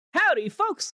Howdy,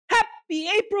 folks! Happy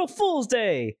April Fool's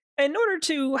Day! In order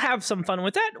to have some fun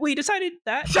with that, we decided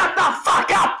that... Shut the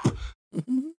fuck up!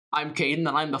 I'm Caden, and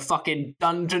I'm the fucking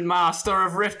Dungeon Master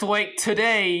of Riftwake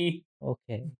today.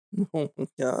 Okay. Oh my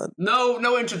god.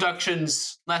 No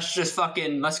introductions. Let's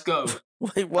go.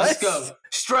 Wait, what? Let's go.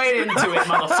 Straight into it,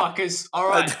 motherfuckers.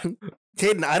 Alright.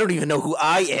 Caden, I don't even know who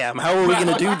I am. How are we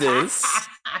gonna do this?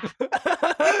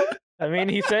 I mean,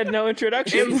 he said no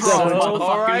introduction. Improv, so...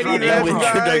 motherfuckers. No Improv.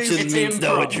 introduction It's means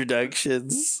no improv.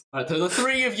 introductions. Right, so the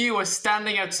three of you are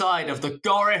standing outside of the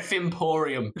Gorif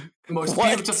Emporium, the most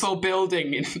What? beautiful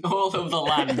building in all of the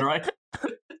land, right?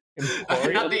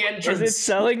 Emporium? At the entrance. Is it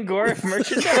selling Gorif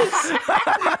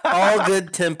merchandise? All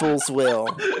good temples will.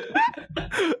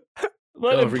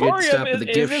 But Don't forget to Emporium stop at is the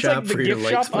gift this shop like the for your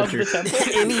gift light shop of the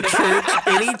splitter.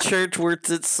 temple? Any church worth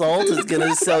its salt is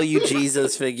gonna sell you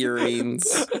Jesus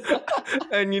figurines.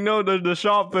 And you know the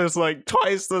shop is like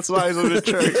twice the size of the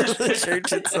church. The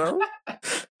church itself.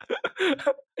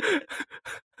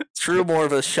 It's true, more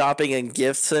of a shopping and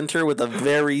gift center with a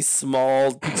very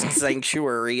small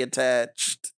sanctuary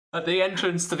attached. At the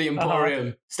entrance to the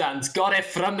Emporium stands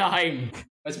Gorif Fromnaheim,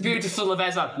 as beautiful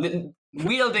as ever,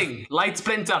 wielding light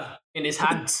splinter in his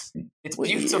hands. It's What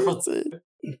year beautiful. is it?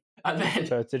 And then,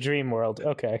 So it's a dream world.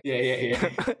 Okay. yeah.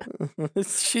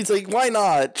 She's like, why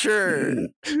not? Sure.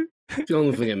 The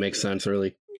only thing that makes sense,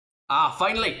 really.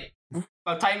 Finally,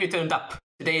 about time you turned up.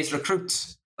 Today's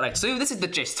recruits. Right, so this is the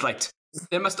gist, right?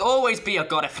 There must always be a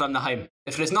Gorif Fromnaheim.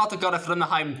 If there is not a Gorif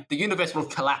Fromnaheim, the universe will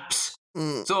collapse.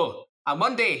 Mm. So, and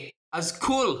one day, as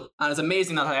cool and as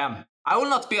amazing as I am, I will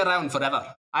not be around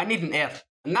forever. I need an heir.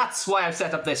 And that's why I've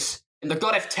set up this. In the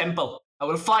Gorif Temple, I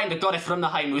will find a Gorif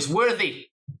Fromnaheim who is worthy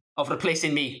of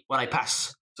replacing me when I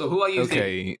pass. So who are you?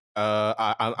 Okay,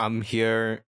 I'm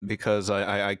here because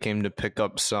I came to pick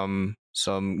up some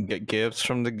gifts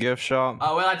from the gift shop.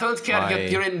 Oh, well, I don't care. My-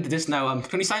 You're in this now.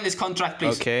 Can you sign this contract,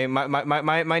 please? Okay,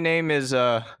 my name is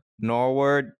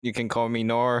Norward. You can call me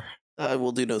Nor. I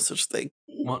will do no such thing.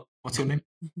 What's your name?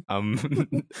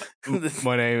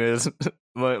 My name is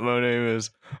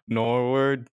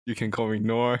Norward. You can call me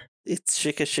Nor. It's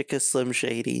Shika Slim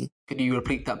Shady. Can you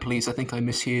repeat that, please? I think I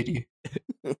misheard you.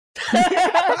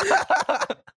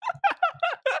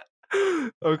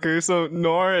 Okay, so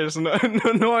Norward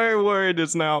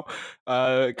is now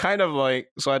kind of like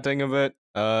sweating a bit.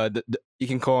 You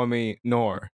can call me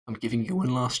Nor. I'm giving you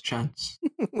one last chance.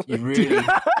 You really,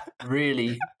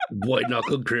 really White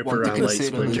knuckle grip Want to around light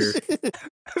consider splinter.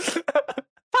 this?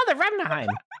 Father Remnaheim!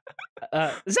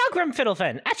 Zalgrim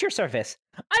Fiddlefen, at your service.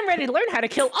 I'm ready to learn how to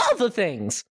kill all the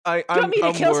things. Do you want me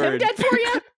to kill him dead for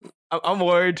you? I'm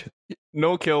worried.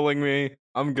 No killing me.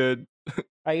 I'm good.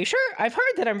 Are you sure? I've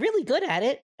heard that I'm really good at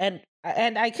it, and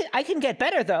I can get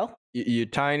better though. You're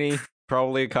tiny,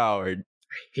 probably a coward.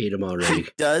 Hate him He already.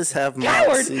 does have Coward!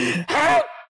 moxie. How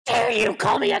dare you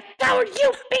call me a coward,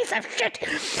 you piece of shit!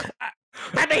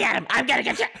 Let me at him! I'm gonna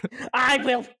get you! I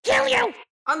will kill you!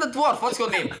 And the dwarf, what's your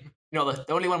name? You know,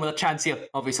 the only one with a chance here,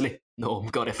 obviously. No, I'm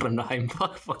Gorif Fromnaheim.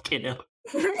 Fucking hell.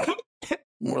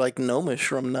 More like Gnomish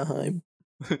from Naheim.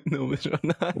 No, Mr.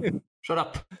 Nine. Shut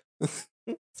up.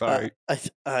 Sorry.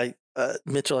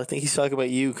 Mitchell, I think he's talking about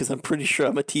you because I'm pretty sure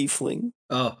I'm a tiefling.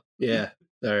 Oh, yeah.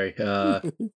 Sorry.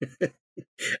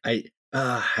 I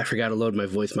forgot to load my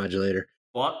voice modulator.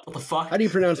 What? What the fuck? How do you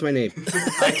pronounce my name?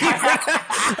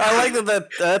 I like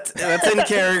that's in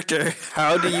character.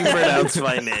 How do you pronounce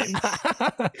my name?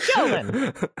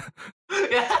 Gentlemen!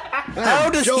 How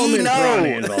does he Jolman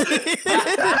know?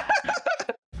 Thronhandle.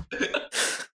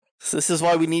 So this is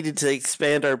why we needed to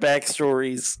expand our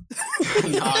backstories.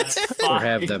 No, it's Or fine.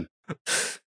 have them.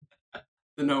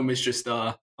 The gnome is just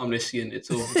omniscient.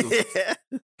 It's all. It's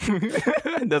all.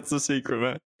 That's the secret,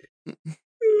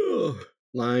 man.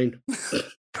 Line.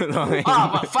 Like-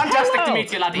 Ah, well, fantastic to Hello,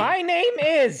 meet you, laddie. My name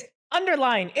is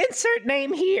underline insert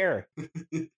name here.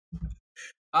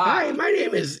 Hi, my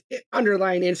name is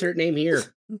underline insert name here.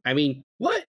 I mean,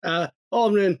 what?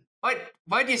 Alderman,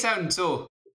 Why do you sound so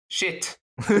shit?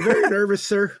 very nervous,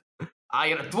 sir.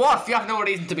 You're a dwarf. You have no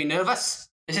reason to be nervous.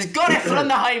 This is Gorif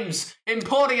Fromnaheim's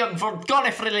Emporium for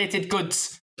Gorif-related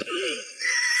goods.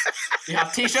 You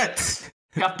have t-shirts.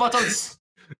 You have buttons.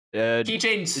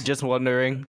 Keychains. Just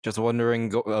wondering,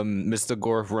 Mr.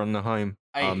 Gorf Runnaheim.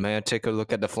 Aye. May I take a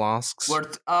look at the flasks?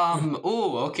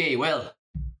 Oh, okay, well.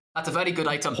 That's a very good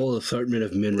item. Whole assortment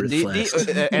of Minrith flasks.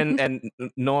 And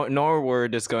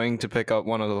Norward is going to pick up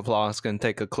one of the flasks and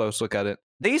take a close look at it.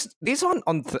 These aren't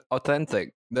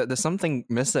authentic. There's something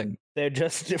missing. They're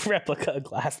just replica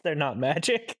glass. They're not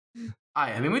magic.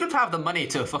 I mean, we don't have the money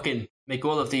to fucking make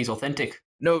all of these authentic.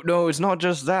 No, it's not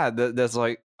just that. There's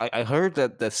like I heard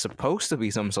that there's supposed to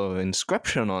be some sort of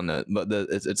inscription on it, but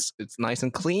it's nice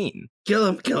and clean. Kill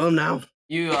him now.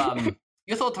 You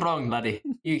thought wrong, laddie.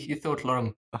 You thought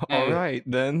wrong. All right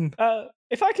then.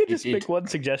 If I could just Indeed. make one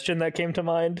suggestion that came to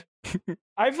mind,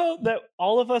 I vote that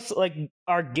all of us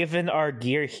are given our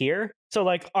gear here. So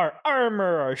our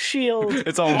armor, our shield,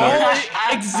 It's all all merch.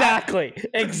 exactly.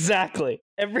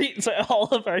 So all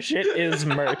of our shit is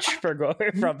merch for Gore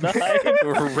from the Hive.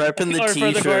 We're repping the Or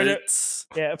for the Gore- t-shirts.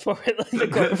 Yeah, for the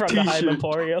Gore from the Hive T-shirt.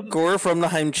 Emporium. Gore from the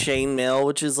Heim chainmail,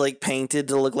 which is painted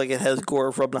to look like it has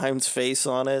Gore from the Heim's face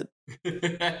on it.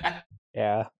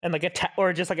 Yeah, and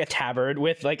or just a tabard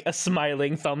with a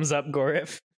smiling thumbs up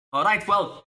Gorif. All right,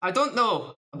 well, I don't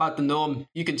know about the gnome.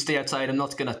 You can stay outside. I'm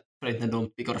not gonna threaten the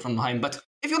gnome. We got it from behind. But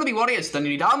if you want to be warriors, then you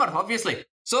need armor, obviously.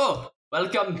 So,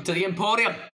 welcome to the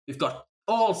Emporium. We've got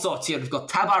all sorts here. We've got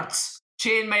tabards,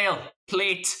 chainmail,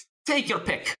 plate. Take your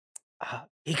pick.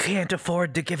 He can't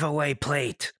afford to give away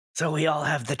plate, so we all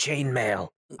have the chainmail.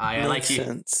 I like Makes you.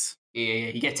 sense.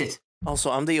 Yeah, you get it.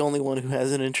 Also, I'm the only one who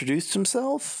hasn't introduced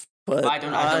himself, but I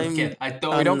don't care. I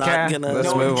don't. I'm don't not care. gonna. Let's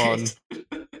no one move on. cares.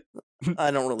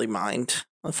 I don't really mind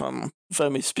if I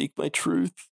may speak my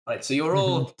truth. Right, so you're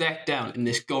all decked out in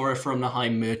this Gore from the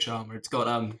Heim merch armor. It's got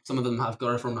some of them have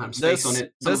Gore from the Heim's face on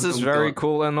it. Some This of is them very got-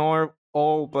 cool and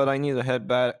all, but I need to head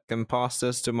back and pass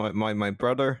this to my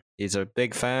brother. He's a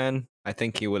big fan. I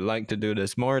think he would like to do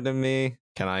this more than me.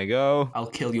 Can I go? I'll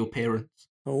kill your parents.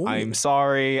 Oh, I'm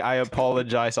sorry. I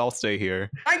apologize. I'll stay here.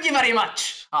 Thank you very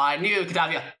much. I knew I could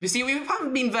have you. You see, we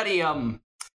haven't been very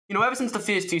ever since the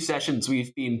first 2 sessions,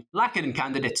 we've been lacking in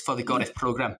candidates for the Godif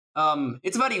program.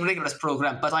 It's a very rigorous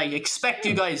program, but I expect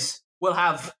you guys will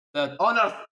have the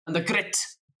honor and the grit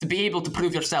to be able to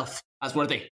prove yourself as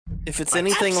worthy. if it's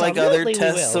anything like other Absolutely we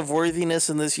tests will. of worthiness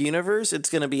in this universe, it's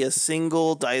going to be a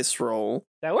single dice roll.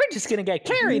 That we're just gonna get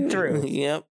carried through.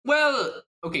 Yep. Well,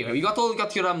 okay, you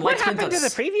got your What light happened to splinters.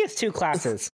 the previous 2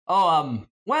 classes? Oh,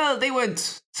 well, they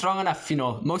weren't strong enough.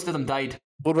 Most of them died.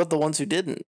 What about the ones who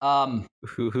didn't? Who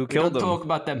We killed don't them? talk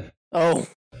about them. Oh,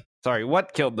 Sorry,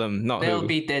 what killed them? Not They'll who.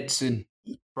 be dead soon,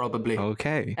 probably.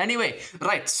 Okay. Anyway,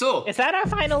 right, so Is that our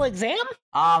final exam?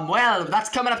 well, that's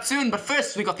coming up soon, but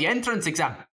first we got the entrance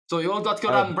exam. So you all got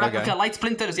your Oh, replica okay. light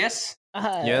splinters, yes?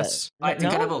 Yes. Right, no?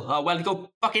 incredible. Well, go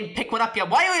fucking pick one up, yeah.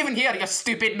 Why are you even here, you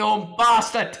stupid gnome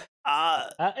bastard?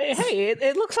 Hey,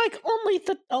 it looks like only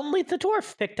the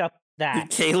dwarf picked up that.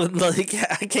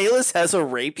 Kalis has a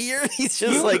rapier. He's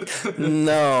just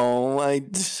no, I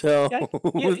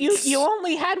don't. You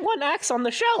only had 1 axe on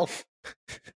the shelf.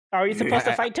 Are you supposed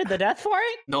to fight to the death for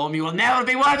it? Gnome, you will never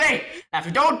be worthy. Now, if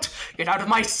you don't, get out of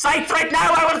my sight right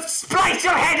now. I will splice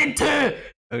your head in 2.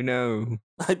 Oh no.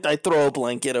 I throw a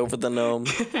blanket over the gnome.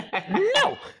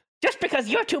 No! Just because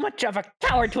you're too much of a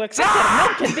coward to accept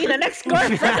that a gnome can be the next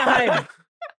Gorf Friedenheim!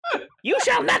 You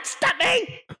shall not stop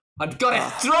me! I've got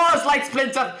it. Throws light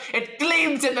splinter. It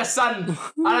gleams in the sun.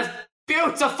 And as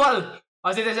beautiful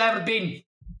as it has ever been.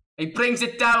 He brings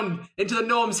it down into the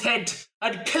gnome's head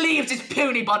and cleaves his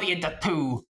puny body into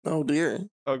 2. Oh dear,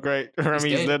 Oh great. Remy's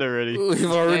dead. dead already. we've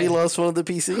already Yeah. lost one of the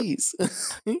PCs.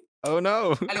 Oh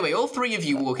no. Anyway, all 3 of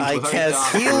you walk into I a very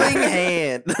cast dark healing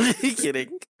hand.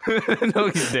 Kidding. No,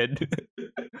 he's dead.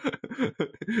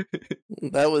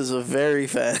 That was a very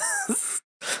fast.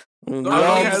 We Oh,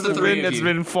 all, yeah. the three of It's you.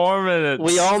 been 4 minutes.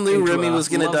 we all knew Into Remy a was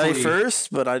going to die lovely-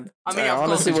 first, but I of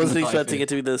honestly course wasn't it's gonna die expecting for it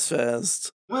to be this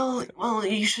fast. Well,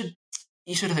 you should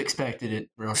have expected it,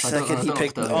 Rosh.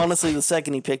 Honestly, the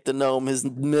second he picked the gnome, his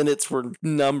minutes were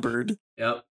numbered.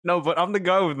 Yep. No, but I'm the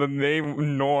guy with the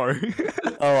name Nor.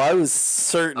 Oh, I was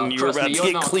certain you were trust about me, to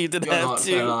you're get cleaved in you're half not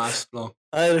too. gonna last long.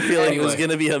 I had a feeling it was Anyway. going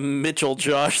to be a Mitchell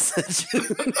Josh session.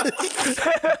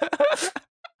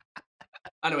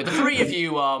 Anyway, the 3 of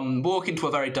you walk into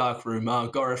a very dark room.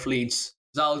 Gorif leads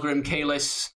Zalgrim,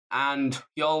 Kalis, and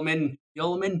Yolmin.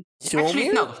 Actually,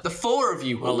 Yolmir? no, the 4 of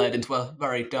you are led into a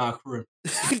very dark room.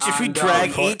 Should we And,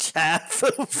 drag each half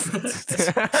of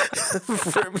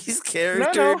Remy's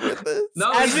character No. with this?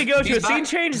 No, As we go to he's a scene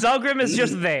back. change, Zalgrim is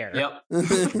just there. Yep.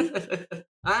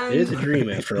 It is a dream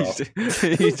after all.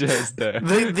 He's just there.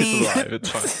 He's alive. It's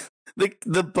fine.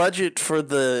 The budget for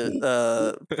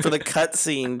the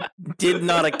cutscene did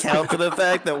not account for the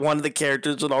fact that one of the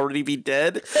characters would already be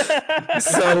dead.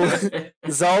 So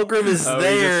Zalgrim is Oh, he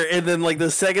there, and then the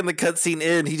second the cutscene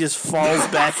ends, he just falls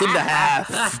back into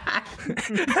half.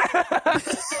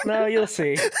 No, you'll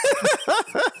see.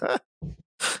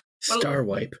 Star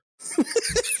wipe.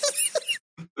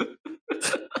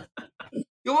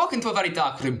 You walk into a very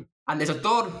dark room, and there's a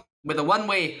door with a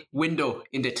one-way window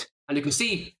in it, and you can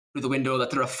see through the window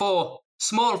that there are 4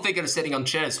 small figures sitting on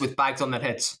chairs with bags on their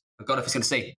heads. Gorif is going to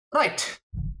say, right,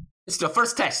 this is the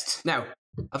first test. Now,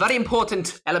 a very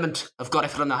important element of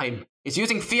Gorif Runnaheim is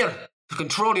using fear to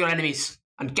control your enemies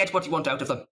and get what you want out of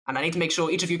them. And I need to make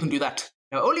sure each of you can do that.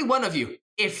 Now, only one of you,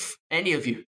 if any of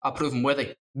you are proven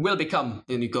worthy, will become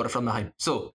the new Gorif Runnaheim.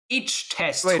 So each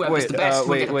test, whoever's the best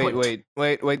will get a point. Wait,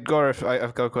 Gorif,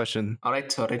 I've got a question. All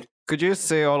right. Could you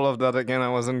say all of that again? I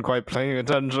wasn't quite paying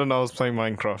attention. I was playing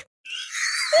Minecraft.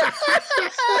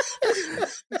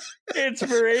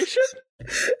 Inspiration?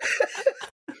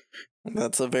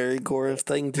 That's a very Gorif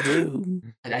thing to do.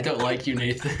 I don't like you,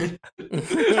 Nathan.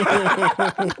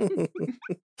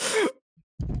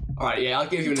 Alright, yeah, I'll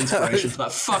give you an inspiration for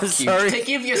that. Fuck you.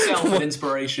 Give yourself an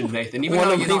inspiration, Nathan. Even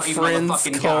though you're not even on the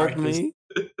fucking characters.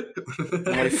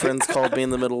 My friends called me in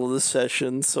the middle of the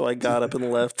session, so I got up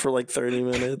and left for like 30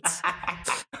 minutes.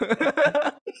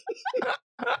 I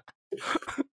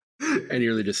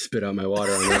nearly just spit out my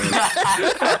water on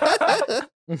the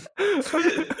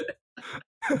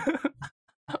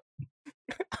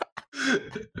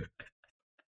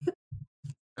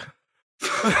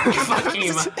Fuck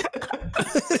you, man.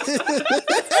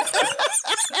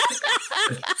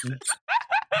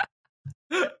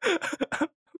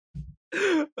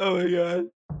 Oh my god.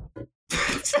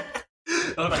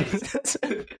 Alright.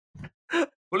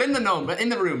 Well, in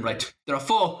the room, right, there are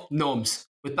 4 gnomes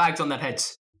with bags on their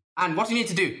heads. And what you need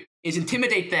to do is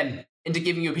intimidate them into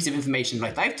giving you a piece of information,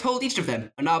 right? I've told each of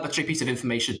them an arbitrary piece of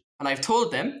information. And I've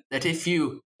told them that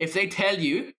if they tell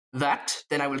you that,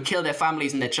 then I will kill their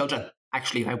families and their children.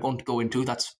 Actually, I won't go into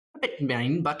that's a bit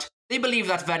mean, but they believe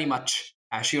that very much.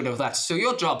 Sure of that. So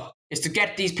your job is to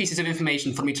get these pieces of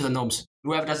information from each of the gnomes.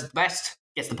 Whoever does it best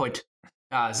gets the point.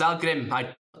 Zalgrim,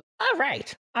 All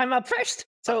right, I'm up first.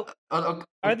 So,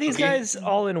 are these guys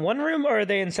all in one room, or are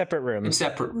they in separate rooms? In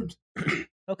separate rooms.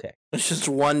 Okay. It's just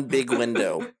one big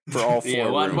window for all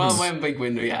 4 rooms. One big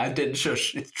window, yeah. I did,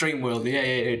 shush. It's Dreamworld,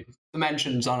 yeah.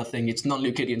 Dimensions on a thing. It's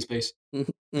non-Euclidean space.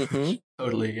 Mm-hmm.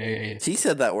 Totally, yeah. He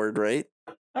said that word, right?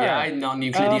 Yeah,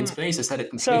 non-Euclidean space. I said it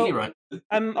completely right.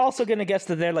 I'm also going to guess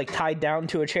that they're like tied down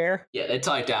to a chair. Yeah, they're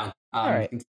tied down. All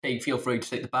right. Feel free to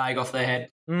take the bag off their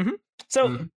head. Mm-hmm.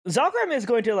 So Zalgrim is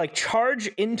going to like charge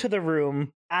into the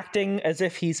room, acting as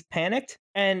if he's panicked,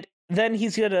 and then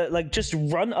he's going to like just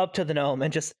run up to the gnome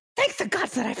and just, thanks the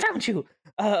gods that I found you.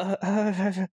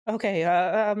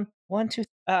 Okay. 1, 2.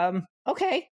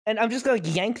 Okay. And I'm just going to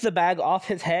yank the bag off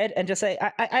his head and just say,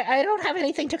 I don't have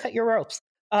anything to cut your ropes.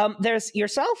 There's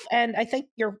yourself and I think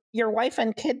your wife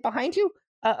and kid behind you.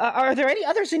 Are there any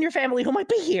others in your family who might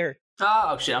be here?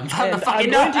 Oh shit! I'm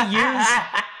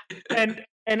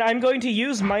going to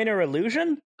use minor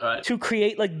illusion to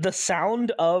create like the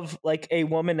sound of like a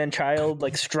woman and child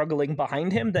like struggling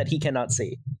behind him that he cannot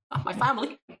see. My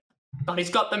family. But he's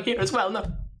got them here as well. No,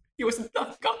 he wasn't.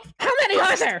 Oh, God. How many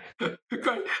are there?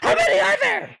 How many are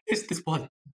there? Is this one?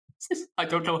 I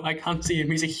don't know. I can't see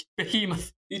him. He's a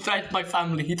behemoth. He threatened my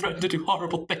family. He threatened to do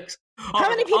horrible things. How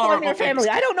many people are in your family?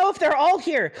 I don't know if they're all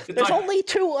here. There's only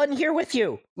 2 on here with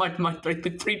you. My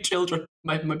 3 children.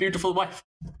 My beautiful wife.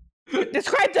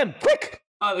 Describe them, quick!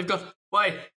 They've got...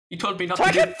 Why? He told me not to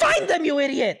I can find them, you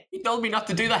idiot! He told me not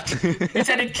to do that. He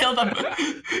said he'd kill them.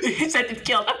 He said he'd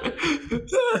kill them.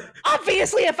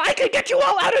 Obviously, if I could get you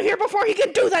all out of here before he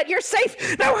can do that, you're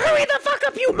safe. Now hurry the fuck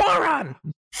up, you moron!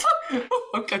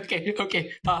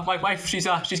 Okay. My wife, she's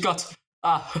got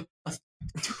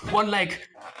 1 leg.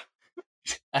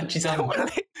 And she's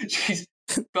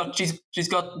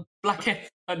got black hair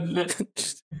and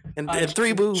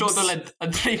 3 boobs. Shoulder length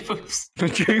and 3 boobs.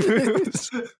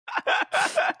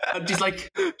 And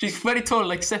she's very tall,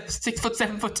 like 6 foot,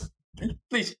 7 foot.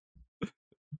 Please.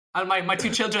 And my 2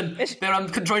 children, they're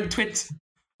conjoined twins.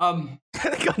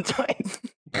 Conjoined.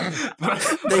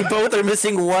 They both are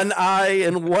missing 1 eye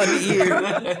and 1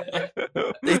 ear.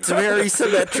 It's very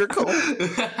symmetrical.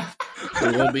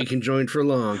 They won't be conjoined for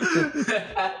long.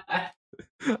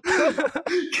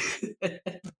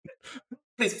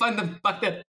 Please find them back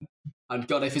there. And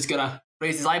God, if he's gonna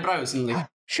raise his eyebrows and like,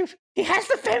 shoot, he has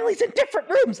the families in different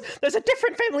rooms. There's a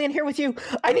different family in here with you.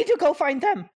 I need to go find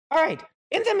them. All right.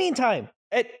 In the meantime,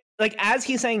 as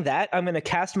he's saying that, I'm going to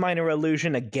cast minor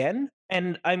illusion again,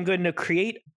 and I'm going to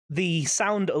create the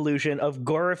sound illusion of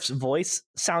Gorif's voice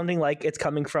sounding like it's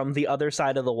coming from the other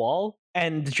side of the wall,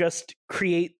 and just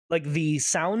create like the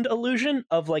sound illusion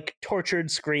of like tortured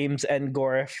screams and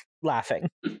Gorif laughing.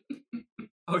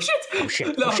 Oh shit! Oh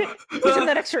shit! No. Oh shit! He's in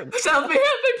the next room. Help me,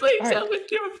 please! Help me!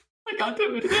 I can't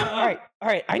do it. All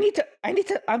right. I need to.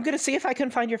 I'm gonna see if I can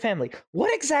find your family.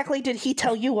 What exactly did he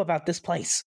tell you about this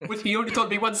place? He only told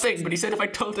me one thing, but he said if I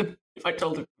told him if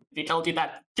he told you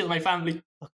that, kill my family.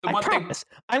 The I one thing. promise.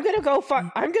 I'm gonna go.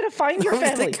 I'm gonna find your I'm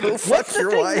gonna family. go What's fuck the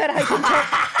your thing wife. that I can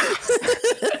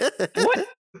tell?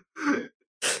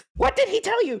 What did he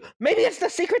tell you? Maybe it's the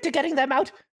secret to getting them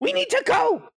out. We need to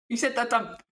go. He said that.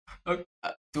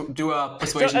 Do a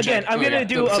persuasion again, check. I'm gonna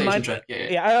do a persuasion check.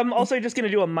 Yeah, I'm also just gonna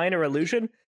do a minor illusion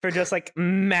for just like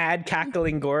mad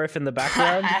cackling Gorif in the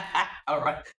background, All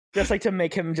right. just like to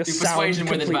make him just Do sound persuasion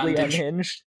with completely advantage.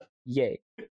 unhinged. Yay!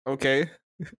 Okay.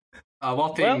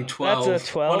 Whopping Well, 12. that's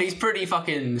a 12. Well, he's pretty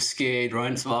fucking scared,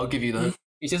 right? So I'll give you that.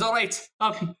 He says, all right.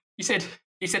 He said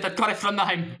that Gorif from the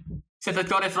Heim. He said that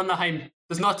Gorif from the Heim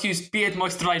does not use beard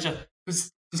moisturizer.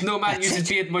 There's no man uses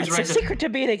beard It's the moisturizer. secret to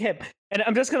beating him. And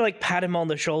I'm just gonna like pat him on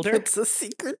the shoulder. It's a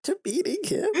secret to beating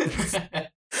him.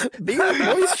 Beard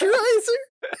moisturizer.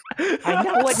 I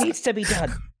know what needs to be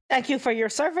done. Thank you for your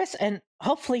service, and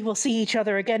hopefully we'll see each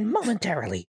other again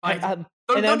momentarily. Fine. And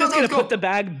Don't I'm just go. gonna put the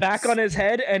bag back on his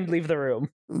head and leave the room.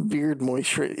 Beard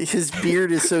moisturizer. His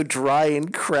beard is so dry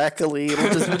and crackly, it'll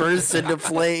just burst into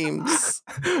flames.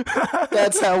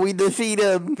 That's how we defeat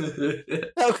him.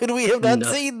 How could we have not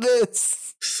No. seen this?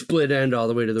 Split end all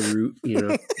the way to the root, you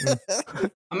know.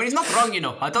 I mean, he's not wrong, you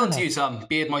know. I don't use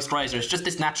beard moisturizer. It's just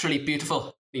this naturally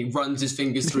beautiful. He runs his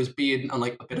fingers through his beard and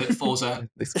like a bit of it falls out.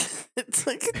 It's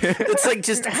like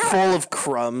just full of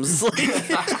crumbs.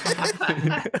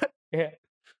 Yeah.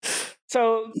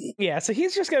 So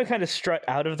he's just gonna kind of strut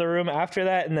out of the room after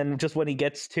that, and then just when he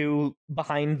gets to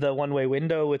behind the one-way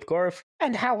window with Gorf.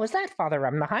 And how was that, Father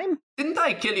Ramnaheim? Didn't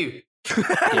I kill you? Hey,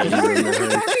 what are you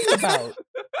talking about?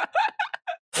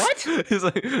 What? He's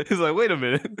like, wait a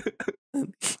minute.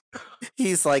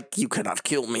 He's like, you cannot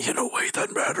kill me in a way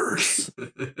that matters.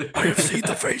 I have seen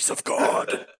the face of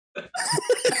God.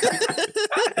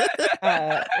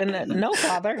 No,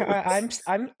 Father.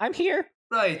 I'm here.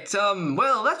 Right.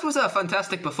 Well, that was a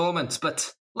fantastic performance,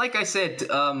 but like I said,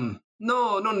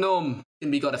 no gnome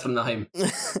can be got it from the Heim.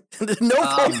 No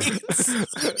Um,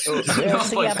 points. We'll No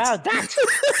see points. about that.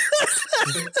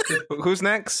 Who's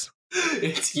next?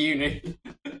 It's uni.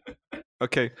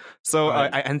 Okay, so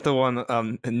Right. I enter one.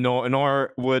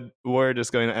 Nor Word is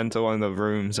going to enter one of the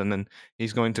rooms, and then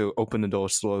he's going to open the door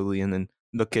slowly, and then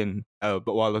look in. But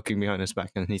while looking behind his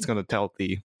back, and he's going to tell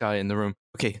the guy in the room,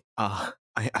 "Okay,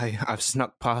 I've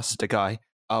snuck past the guy.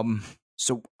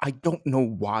 So I don't know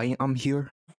why I'm here,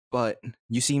 but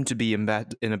you seem to be in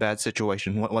a bad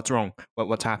situation. What's wrong?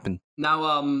 What's happened?"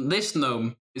 Now, this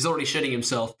gnome is already shitting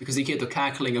himself because he heard the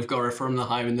cackling of Gorif from the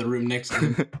Heim in the room next to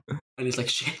him, and he's like,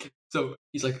 shit. So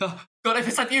he's like, oh, Gorif,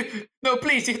 is that you? No,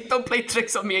 please, you don't play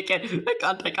tricks on me again.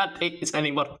 I can't take this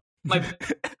anymore.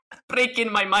 Breaking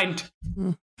my mind.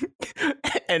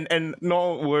 and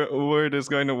no word is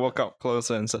going to walk up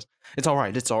closer and says, it's all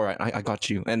right, I got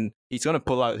you. And he's going to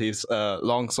pull out his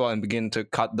long sword and begin to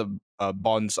cut the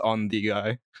bonds on the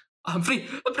guy. I'm free.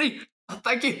 Oh, thank you. No,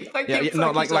 Thank you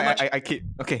so much. I keep,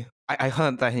 okay, I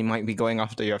heard that he might be going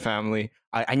after your family.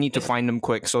 I need to find them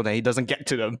quick so that he doesn't get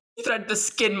to them. He tried to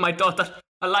skin my daughter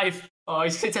alive. Oh, he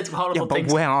said some horrible Yeah, but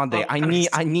things. where are they? Oh,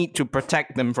 I need to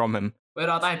protect them from him. Where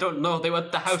are they? I don't know. They were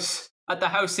at the house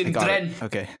in I got Dren. it.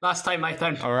 Okay. Last time I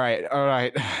found. All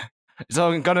right. It's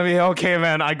all gonna be okay,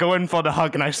 man. I go in for the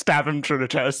hug and I stab him through the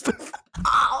chest.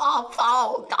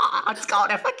 Oh, God, it's gone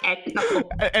if I can't. No.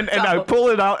 and I pull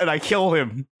it out and I kill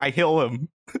him. I heal him.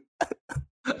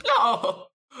 No.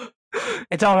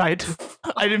 It's all right.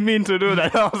 I didn't mean to do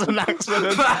that. That was an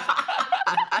accident.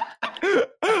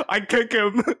 I kick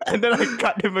him and then I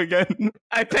cut him again.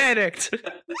 I panicked.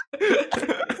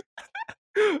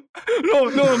 No,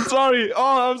 I'm sorry.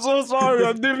 Oh, I'm so sorry.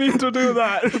 I didn't mean to do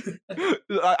that.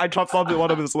 I chopped off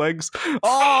one of his legs.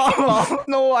 Oh,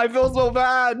 no, I feel so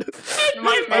bad.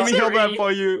 Let me heal that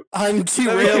for you. I'm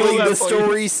heal derailing that the for you.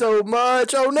 story so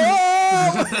much. Oh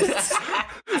no!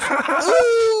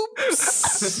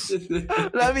 Oops!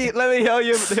 Let me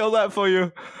heal that for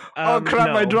you. Oh crap!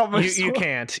 I no, dropped my you sword.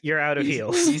 can't. You're out of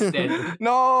heals. He's dead.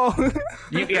 No.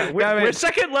 We're Damn it.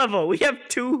 second level. We have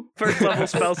 2 first level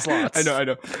spell slots. I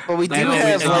know. But we do I know,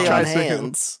 have we- lay on tries to heal.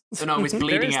 hands. So now he's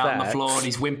bleeding is out on the that. floor and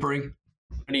he's whimpering.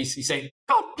 And he's saying,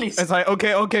 God, please, It's like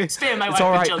okay. spare my It's wife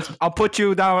all and right. children. I'll put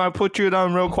you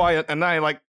down real quiet, and I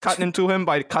like cut into him,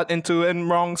 but I cut into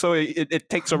him wrong, so it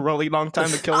takes a really long time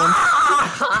to kill him.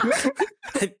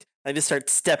 I just start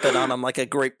stepping on him like a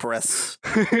grape press.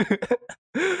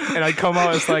 And I come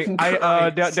out. It's like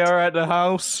they're at the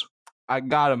house. I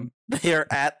got him.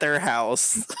 They're at their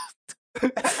house.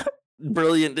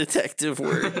 Brilliant detective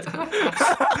work.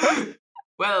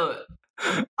 Well,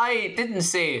 I didn't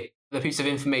say the piece of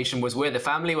information was where the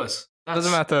family was.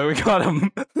 Doesn't matter. We got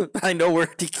him. I know where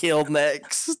to kill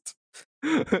next.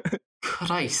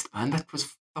 Christ, man, that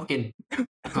was fucking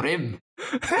grim.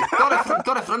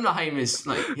 Godif Rumnaheim is,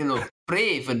 like,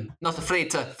 brave and not afraid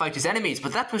to fight his enemies,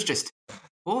 but that was just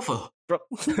awful.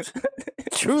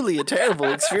 Truly a terrible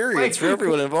experience for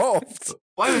everyone involved.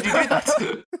 Why would you do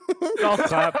that? Golf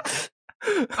clap.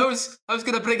 I was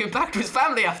gonna bring him back to his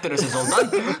family after this is all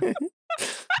done.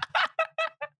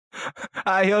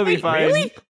 He'll be fine.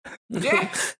 Really? Yeah.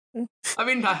 I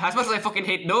mean, as much as I fucking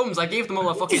hate gnomes, I gave them all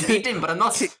a fucking beating, but I'm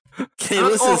not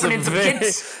Kalis orphaning some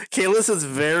kids. Kalis is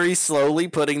very slowly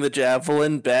putting the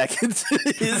javelin back into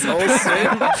his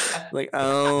holster. Like,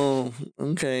 oh,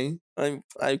 okay. I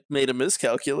made a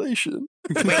miscalculation.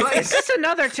 Wait, Is this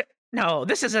another? No,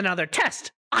 this is another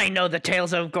test. I know the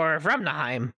tales of Gore of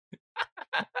Rumnaheim.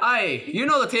 aye, you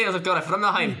know the tales of Godif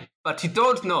Rumnaheim, but you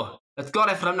don't know that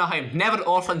Godif Rumnaheim never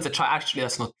orphans a child. Actually,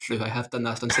 that's not true. I have done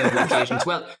that on several occasions.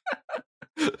 Well,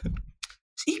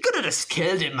 he could have just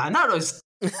killed him, man. That was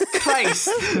Christ.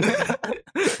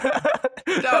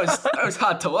 that was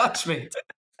hard to watch, mate.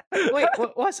 Wait,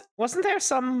 wasn't there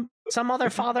some other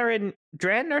father in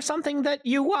Dren or something that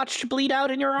you watched bleed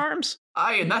out in your arms?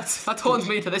 Aye, and that haunts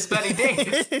me to this very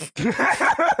day.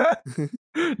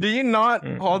 Do you not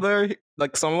bother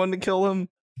like someone to kill him?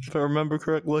 If I remember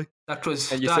correctly. That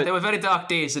was And you said- they were very dark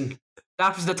days, and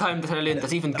that was the time that I learned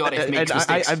that even Godif And makes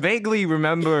mistakes. I vaguely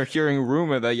remember hearing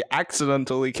rumor that you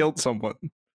accidentally killed someone.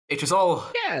 It was all.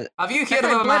 Yeah, Have you that heard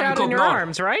guy of a bled man out in called your Nor?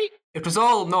 arms, right? It was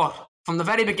all Nor from the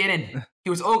very beginning. He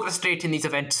was orchestrating these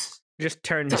events. Just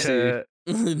turned Does to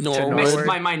Messed Norwood.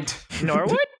 my mind.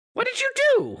 Norwood. What did you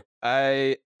do?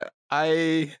 I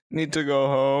need to go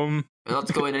home. You're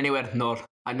not going anywhere, Nor.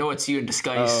 I know it's you in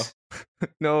disguise.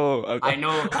 No, I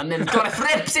know. And then Godif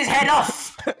rips his head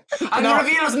off and No.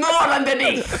 reveals Nor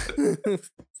underneath.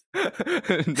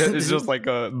 It's just like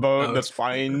a bone, No. the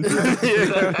spine. Well,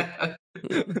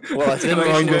 I've been Very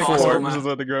wrong sure. before. Awesome. Corpses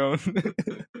on the ground.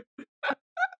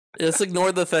 Just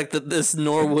ignore the fact that this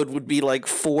Norwood would be like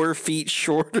 4 feet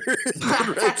shorter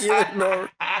than regular Norwood.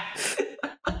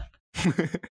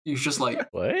 He's just like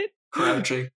What?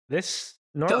 crouching. This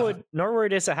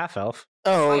Norwood is a half elf.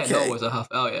 Oh, Oh, yeah, Nor okay. was a half.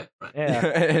 Oh, yeah. Right. Yeah.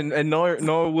 and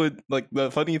Norwood, like the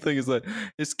funny thing is that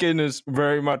his skin is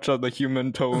very much on the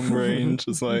human tone range.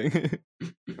 It's like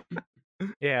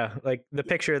Yeah, like the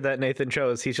picture that Nathan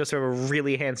chose, he's just a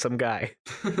really handsome guy.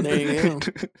 There you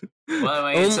go. Well,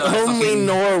 I mean, it's a Only fucking-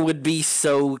 Nor would be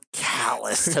so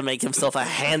callous to make himself a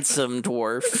handsome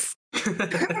dwarf.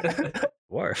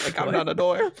 Dwarf. like I'm not a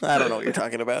dwarf. I don't know what you're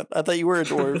talking about. I thought you were a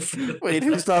dwarf. Wait,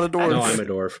 who's not a dwarf? No, I'm a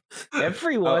dwarf.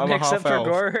 Everyone I'm a except for half-elf.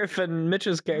 Gorf and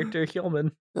Mitch's character,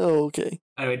 Hillman. Oh, okay.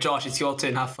 Anyway, Josh, it's your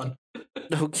turn. Have fun.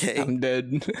 Okay. I'm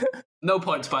dead. No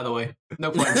points, by the way. No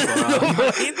points for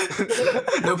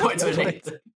no points for me.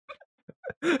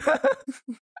 It's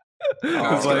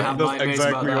gonna like have that's nightmares about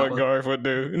exactly that what one. Garth would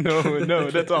do.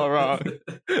 No, that's all wrong.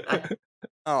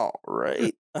 All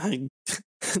right. I'm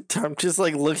just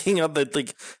like looking at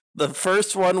the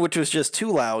first one, which was just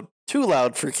too loud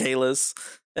for Kalis,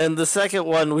 and the second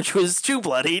one, which was too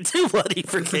bloody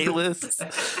for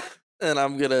Kalis. And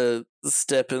I'm gonna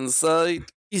step inside.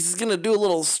 He's gonna do a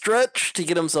little stretch to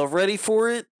get himself ready for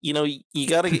it. You know, you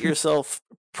got to get yourself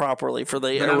properly for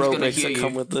the But I was gonna aerobics hear that you.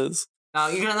 come with this. Now,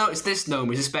 you're going to notice this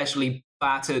gnome is especially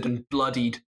battered and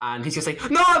bloodied, and he's just like,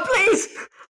 no, please!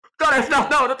 God, no,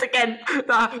 not again! No,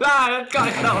 God,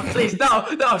 no, please,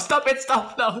 no, stop it,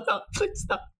 stop, no, please,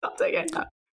 stop again. I've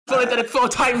only done it 4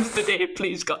 times today,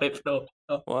 please, God, no,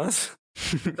 What?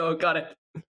 no, got it.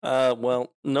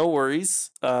 Well, no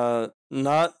worries. Not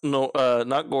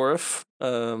Gorif.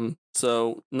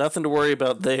 So nothing to worry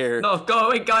about there. No, go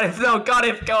away, got it, no, go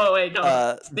away,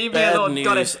 no. Leave me Bad alone, news.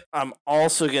 got it. I'm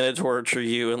also gonna torture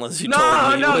you unless you No,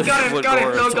 told me no, what, got it, what got it,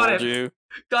 Gorif no, got told it. you.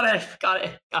 Got it.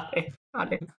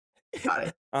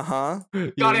 Uh-huh.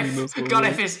 Got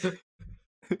it is,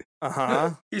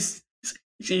 Uh-huh.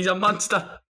 he's a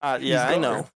monster. Yeah, He's I got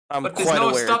know. her. I'm But there's quite no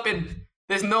aware. stopping.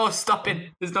 There's no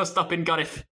stopping, got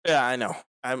it. Yeah, I know.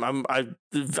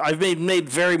 I've made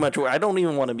very much. I don't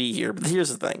even want to be here. But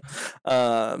here's the thing.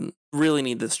 Really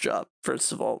need this job.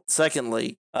 First of all.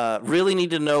 Secondly, really need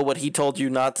to know what he told you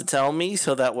not to tell me,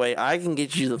 so that way I can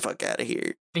get you the fuck out of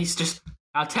here. Please just,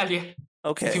 I'll tell you. If you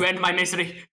Okay. end my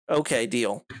misery. Okay.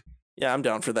 Deal. Yeah, I'm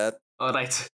down for that.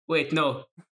 Alright. Wait, no.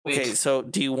 Wait. Okay, so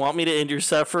do you want me to end your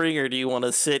suffering, or do you want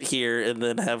to sit here and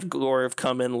then have Gorv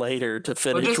come in later to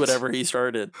finish just- whatever he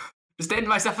started? Just end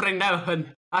my suffering now,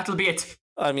 and that'll be it.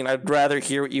 I mean, I'd rather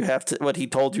hear what he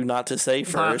told you not to say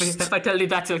first. If I tell you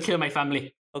that, it'll kill my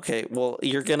family. Okay, well,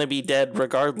 you're gonna be dead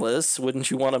regardless.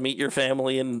 Wouldn't you want to meet your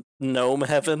family in gnome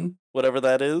heaven, whatever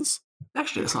that is?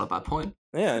 Actually, that's not a bad point.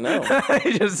 Yeah, I know.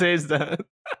 He just says that.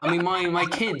 I mean, my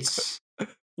kids,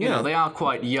 you know, they are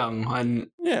quite young, and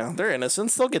Yeah, they're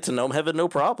innocents. They'll get to Gnome Heaven, no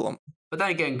problem. but then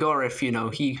again, Gorif, you know,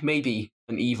 he may be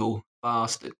an evil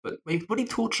bastard, but would he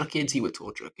torture kids? He would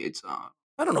torture kids.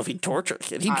 I don't know if he'd torture a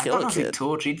kid. He'd I kill don't know a if he'd kid.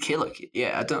 torture. He'd kill a kid.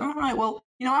 Yeah. I don't. All right. Well,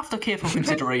 you know, after careful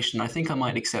consideration, I think I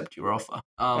might accept your offer.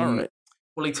 All right.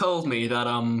 Well, he told me that.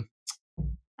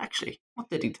 Actually, what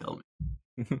did he tell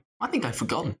me? I think I've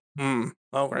forgotten.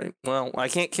 All right. Well, I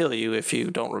can't kill you if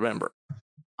you don't remember.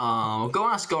 Go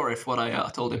ask Gorif what I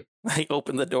told him. I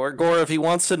open the door. Gore, if he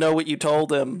wants to know what you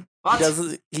told him,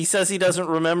 What? He says he doesn't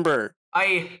remember.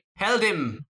 I held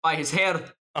him by his hair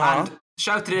Uh-huh. and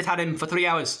shouted it at him for 3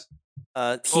 hours.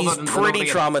 He's Over and pretty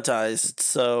over again. traumatized.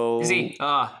 So, Is he?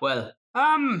 Well.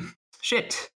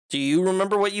 Shit. do you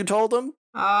remember what you told him?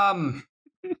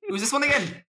 Who's this one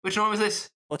again? Which one was this?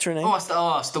 What's your name? Oh,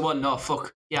 it's the one. No,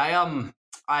 fuck. Yeah,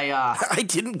 I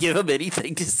didn't give him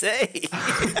anything to say.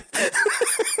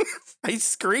 I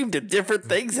screamed at different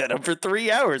things at him for 3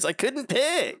 hours. I couldn't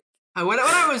pick. when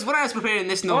I was preparing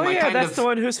this note, Oh I yeah, kind that's of the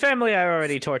one whose family I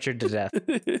already tortured to death.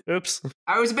 Oops.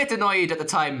 I was a bit annoyed at the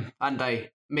time, and I've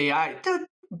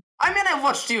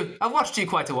watched you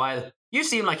quite a while. You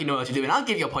seem like you know what you're doing. I'll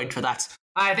give you a point for that.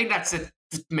 I think that's it.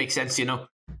 Makes sense, you know.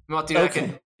 What do you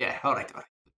reckon? Yeah, all right.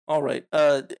 All right.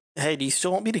 Hey, do you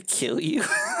still want me to kill you?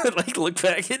 Like, look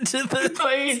back into the.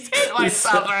 Please, hit my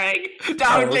suffering.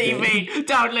 Don't leave me.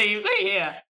 Don't leave me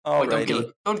here. All Wait, don't right. kill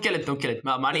him. Don't kill him.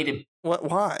 I need him. What?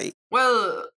 Why?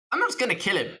 Well, I'm not gonna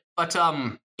kill him, but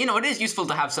you know, it is useful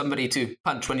to have somebody to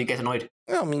punch when you get annoyed.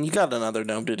 Well, I mean, you got another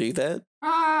gnome to do that. I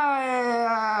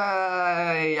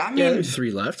mean, Yeah, there's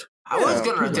 3 left. I was Yeah,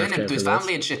 gonna two return left him to his after this.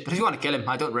 family and shit, but if you want to kill him,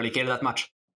 I don't really care that much.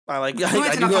 I like. Do it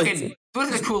I in do a like. fucking, do it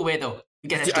in a cool way though. You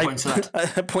get extra points for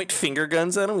that. I point finger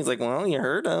guns at him. He's like, "Well, you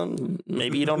hurt him.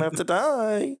 Maybe you don't have to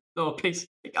die." No, please,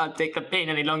 I can't take the pain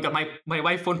any longer. My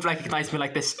wife won't recognize me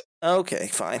like this. Okay,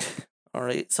 fine. All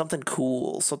right, something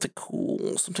cool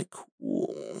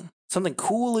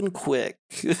and quick.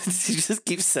 You just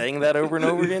keep saying that over and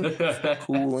over again.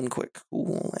 Cool and quick.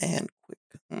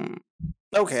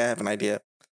 Okay, I have an idea.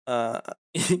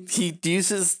 He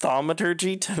uses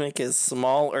thaumaturgy to make a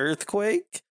small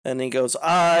earthquake, and he goes,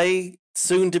 "I,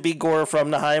 soon to be Gore from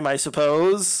Naheim, I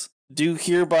suppose, do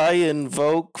hereby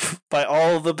invoke by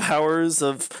all the powers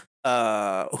of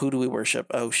who do we worship?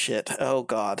 Oh shit. Oh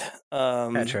god.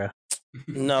 Petra.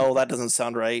 No, that doesn't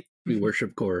sound right. We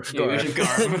worship Gorf. Yeah, we should go.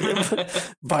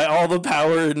 By all the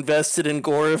power invested in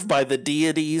Gorif by the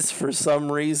deities for some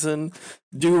reason,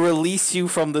 do release you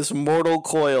from this mortal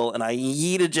coil, and I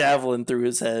yeet a javelin through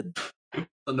his head.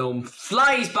 The gnome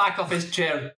flies back off his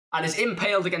chair and is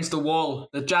impaled against the wall.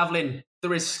 The javelin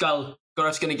through his skull.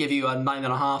 Gorif's going to give you a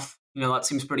 9.5. You know, that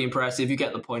seems pretty impressive. You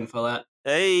get the point for that.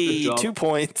 Hey, Good job. 2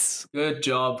 points. Good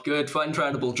job. Good.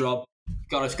 Incredible job.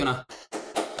 Gorif's gonna...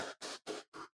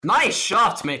 Nice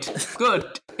shot, mate.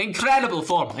 Good. Incredible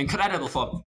form.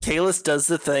 Kalis does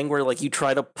the thing where like you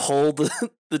try to pull the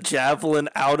javelin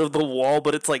out of the wall,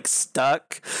 but it's like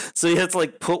stuck. So you have to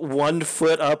like put one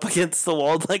foot up against the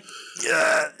wall, like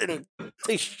and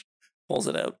pulls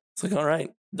it out. It's like, all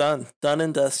right, done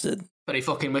and dusted. Pretty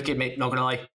fucking wicked, mate. Not gonna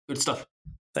lie. Good stuff.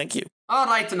 Thank you. All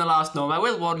right, in the last gnome, I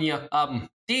will warn you.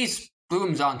 These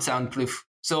rooms aren't soundproof,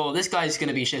 so this guy's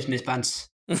gonna be shitting his pants.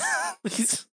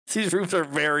 These rooms are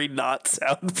very not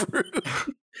soundproof.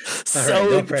 All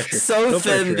right, no pressure. So No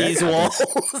thin pressure. I these got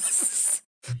this. walls.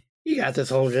 You got this,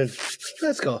 Holden.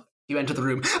 Let's go. You enter the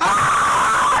room.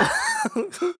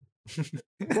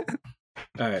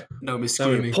 All right. Gnome is So I'm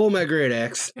going screaming. to pull my great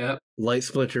axe, Yep. light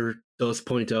splinter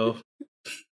 2.0,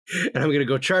 and I'm going to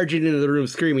go charging into the room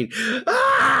screaming,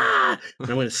 "Ah!" And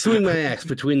I'm going to swing my axe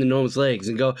between the gnome's legs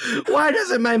and go, "Why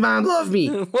doesn't my mom love me?"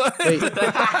 What? Wait.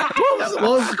 What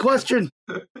was the question?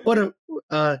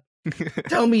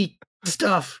 Tell me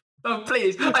stuff. Oh,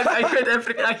 please. I heard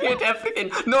everything.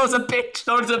 No's a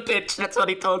bitch. That's what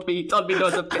he told me. He told me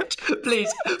No's a bitch.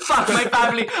 Please. Fuck my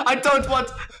family. I don't want...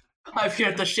 I've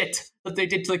heard the shit that they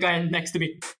did to the guy next to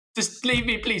me. Just leave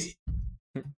me, please.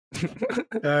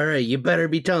 All right, you better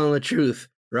be telling the truth,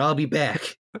 or I'll be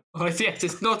back. Oh, yes,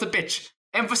 it's not a bitch.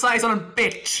 Emphasize on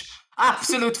bitch.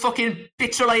 Absolute fucking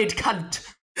bitch-eyed cunt.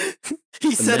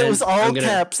 He said it then was all I'm gonna-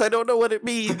 caps. I don't know what it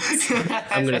means.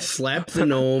 I'm going to slap the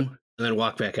gnome and then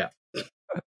walk back out.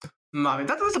 I mean,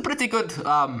 that was a pretty good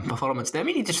performance there. I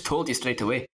mean, he just told you straight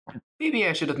away. Maybe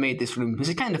I should have made this room. There's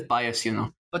a kind of bias, you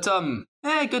know. But,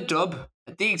 good job.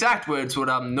 The exact words were,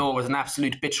 no was an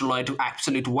absolute bitch-loid,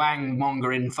 absolute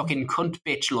wang-mongering fucking cunt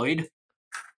bitch-loid.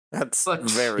 That's But-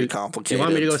 very Do complicated. you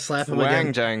want me to go slap him Wang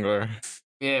again? Jangler.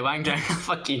 Yeah, wang-jang,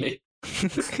 fucking it.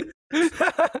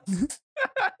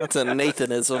 That's a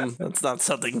Nathanism. That's not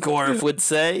something Gorf would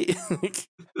say.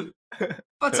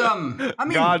 But I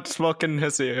mean, God spoke in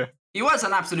his ear. he was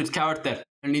an absolute coward there,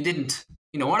 and he didn't.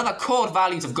 One of the core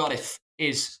values of Godif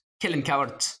is killing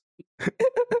cowards.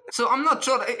 So I'm not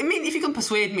sure. I mean, if you can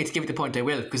persuade me to give it the point, I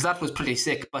will, because that was pretty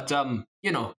sick. But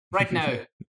right now,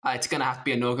 it's gonna have to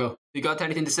be a no-go. You got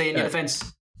anything to say in your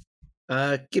defense?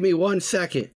 Give me 1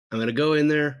 second. I'm gonna go in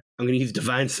there. I'm gonna use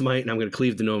Divine Smite, and I'm gonna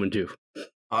cleave the gnome in two.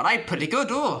 All right, pretty good.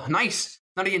 Oh, nice.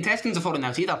 None of the intestines are falling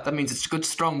out either. That means it's a good,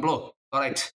 strong blow. All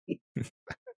right.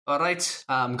 All right.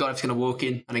 Godif's gonna walk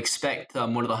in and expect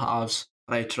one of the halves.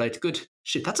 Right. Good.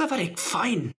 Shit, that's a very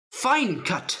fine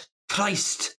cut.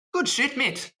 Christ. Good shit,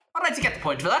 mate. All right, you get the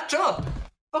point for that, sure.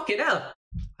 Fucking hell.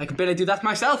 I could barely do that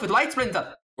myself with Light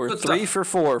Sprinter. We're Good 3 stuff. for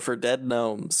 4 for dead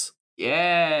gnomes.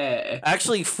 Yeah.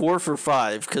 Actually, 4 for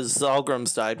 5 because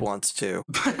Zalgrim's died once too.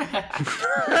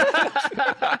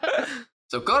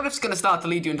 So Godif's going to start to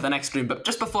lead you into the next room, but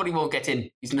just before he won't get in,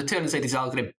 he's going to turn and say to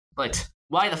Zalgrim, right,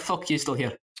 why the fuck are you still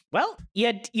here? Well,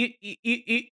 you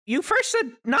first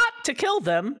said not to kill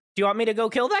them. Do you want me to go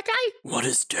kill that guy? What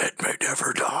is dead may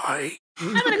never die.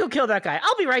 I'm gonna go kill that guy.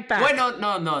 I'll be right back. Wait,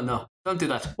 no. Don't do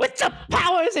that. With the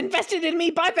powers invested in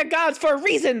me by the gods for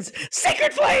reasons,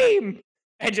 sacred flame!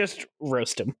 And just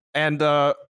roast him. And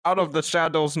out of the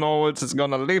shadows, Norwoods is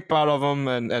gonna leap out of him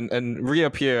and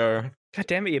reappear. God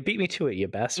damn it, you beat me to it, you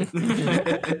bastard. Oh,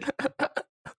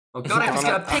 Godif is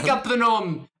going to pick up the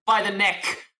gnome by the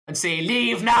neck and say,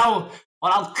 leave now, or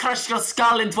I'll crush your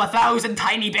skull into 1,000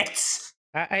 tiny bits.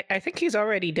 I think he's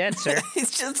already dead, sir.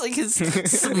 It's just like his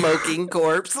smoking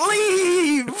corpse.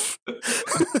 Leave!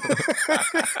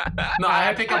 No,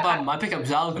 I pick up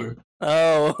Zalgrim.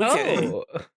 Oh, okay. Oh.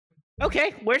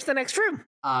 Okay, where's the next room?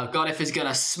 Godif is going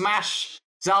to smash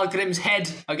Zalgrim's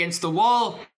head against the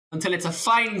wall until it's a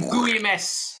fine gooey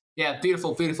mess. Yeah,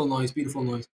 beautiful noise.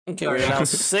 Okay, we're now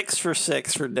 6 for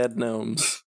 6 for dead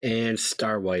gnomes. And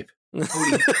Star Wipe.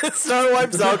 Star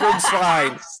Wipe Zalgrim's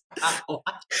fine.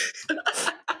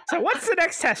 So what's the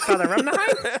next test, Father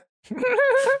Rumnahine?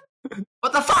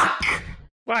 What the fuck?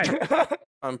 Why?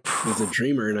 It's a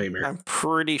dreamer nightmare. I'm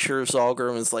pretty sure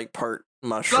Zalgrim is like part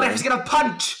mushroom. Godif is going to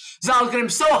punch Zalgrim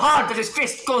so hard that his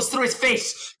fist goes through his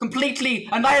face, completely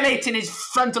annihilating his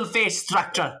frontal face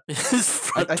structure.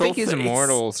 I think he's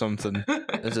immortal or something.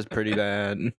 This is pretty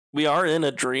bad. We are in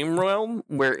a dream realm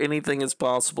where anything is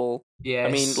possible. Yes.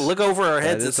 I mean, look over our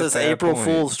heads. It is a says fair April point.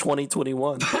 Fool's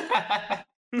 2021.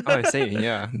 Oh, I see.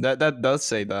 Yeah, that does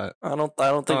say that. I don't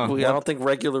think Huh, I don't think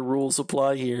regular rules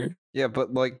apply here. Yeah,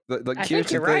 but like I here's think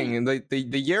the you're thing.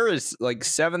 The year is like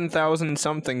 7,000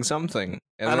 something.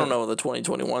 And I don't know what the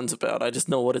 2021's about. I just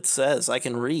know what it says. I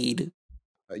can read.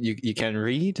 You can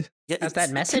read. Yeah, Has that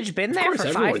it's- message been there course, for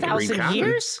everyone can read 5,000 common.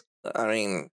 years? I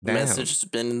mean, the Damn. message has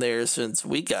been there since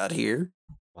we got here.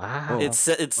 Wow. It's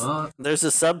What? there's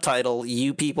a subtitle.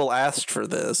 You people asked for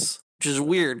this, which is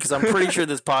weird because I'm pretty sure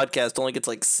this podcast only gets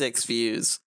like 6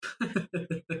 views.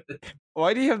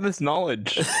 Why do you have this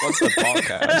knowledge? What's the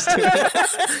podcast?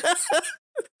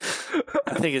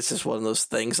 I think it's just one of those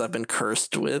things I've been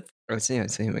cursed with. I see.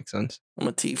 Makes sense. I'm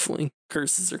a tiefling.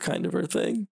 Curses are kind of our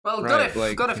thing. Well, Right,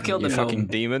 Godif killed you the fucking gnome.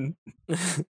 demon.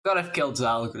 Godif killed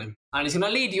Zalgrim. And he's going to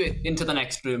lead you into the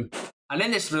next room. And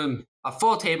in this room are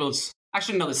 4 tables.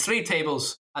 Actually, no, there's 3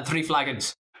 tables and 3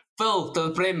 flagons. Full to the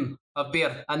brim of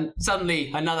beer. And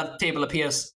suddenly another table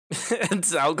appears. And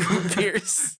Zalgrim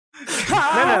appears.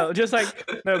 No, just like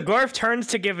Gorf turns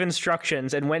to give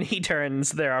instructions, and when he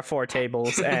turns, there are 4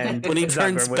 tables, and When he Zalgrim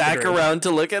turns with back the drink. around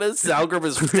to look at us, Zalgrim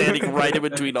is standing right in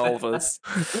between all of us.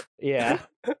 Yeah.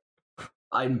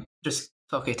 I'm just...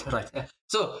 Fuck it. Right.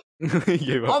 So,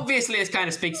 Give up. obviously this kind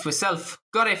of speaks for itself.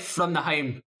 Godif from the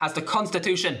Heim has the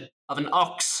constitution of an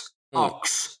ox.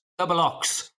 Ox. Double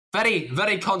ox. Very,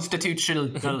 very constitutional.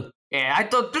 Yeah, I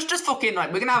don't... Just fucking right.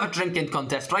 We're going to have a drinking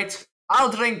contest, right? I'll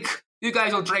drink. You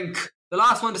guys will drink. The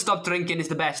last one to stop drinking is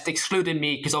the best, excluding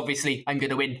me, because obviously I'm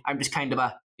going to win. I'm just kind of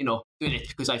doing it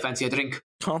because I fancy a drink.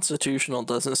 Constitutional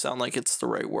doesn't sound like it's the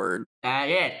right word. Yeah,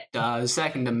 it does.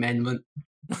 Second Amendment.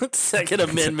 Second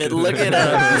Amendment, look it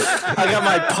up. I got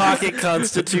my pocket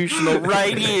constitutional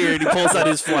right here. And he pulls out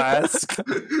his flask.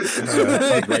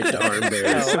 Right to arm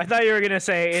bears. Oh, I thought you were gonna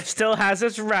say it still has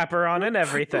its wrapper on and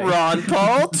everything. Ron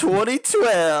Paul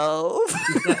 2012.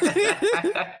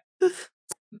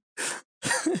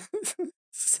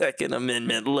 Second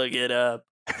Amendment, look it up.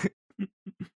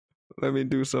 Let me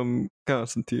do some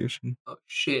Constitution. Oh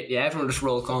shit, yeah, everyone just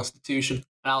roll Constitution.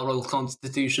 And I'll roll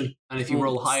Constitution. And if you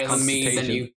roll higher than me, then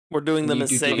you... We're doing them You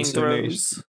as do saving consternation.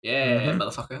 throws. Yeah, Mhm.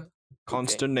 motherfucker.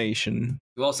 Consternation.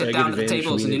 You all sit I get down at the advantage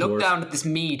tables from and you being a look dwarf. down at this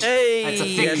mead. Hey, It's a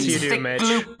thick, Yes, you it's a do, thick Mitch.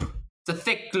 gloop. It's a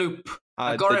thick gloop.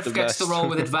 I did Agorif the gets to best. roll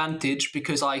with advantage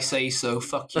because I say so.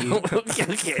 Fuck you.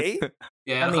 okay.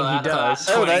 Yeah, I mean, he look at does.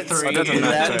 Oh, that's 23.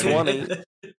 nat 20.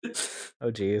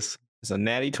 Oh, jeez. It's a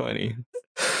natty 20.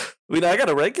 Wait, I got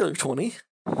a regular 20.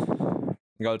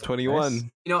 I got a 21. Nice.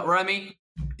 You know what, Remy?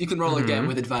 You can roll again Mhm.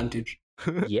 with advantage.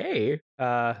 Yay. Can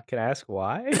I ask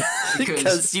why?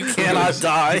 Because you cannot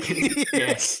die.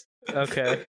 Yes.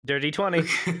 Okay. Dirty 20.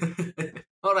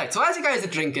 All right. So as you guys are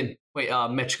drinking, wait,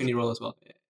 Mitch, can you roll as well?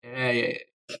 Yeah.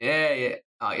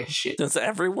 Oh yeah, shit. Does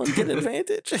everyone get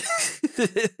advantage?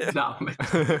 No,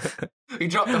 he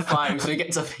dropped a 5, so he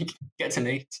gets an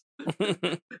 8.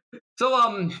 So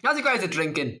as you guys are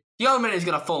drinking, the Yeoman is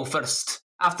gonna fall first.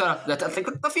 After I think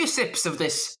a few sips of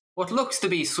this, what looks to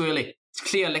be swirly, it's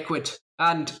clear liquid,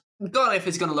 and Gorif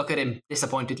is gonna look at him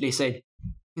disappointedly, saying,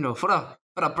 "You know, for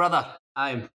a brother,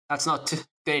 that's not too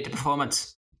great a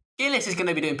performance." Gillis is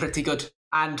gonna be doing pretty good,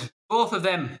 and both of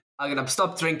them are gonna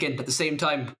stop drinking at the same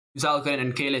time. Zalgrim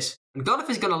and Kalis, and Gorif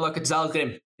is gonna look at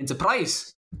Zalgrim in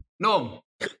surprise. Gnome,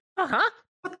 Uh-huh.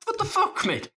 what the fuck,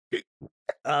 mate?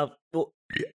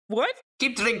 What?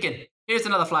 Keep drinking. Here's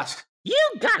another flask. You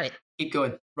got it. Keep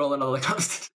going. Roll another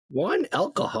constant. 1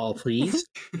 alcohol, please.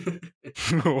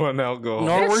 One alcohol.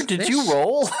 Norward, did you this-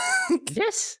 roll?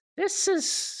 This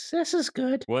is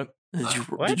good. What?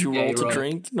 What? Did you Yeah, roll you to rolled.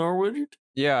 drink, Norwood?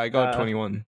 Yeah, I got Uh,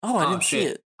 21. Oh, I Oh, didn't see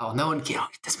shit. it. Oh, no one it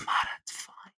doesn't matter. It's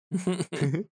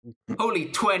fine. Holy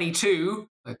 22.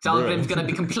 Zalgrim's gonna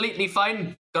be completely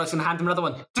fine. God's gonna hand him another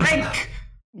one. Drink!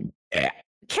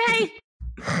 Okay.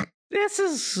 This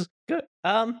is good.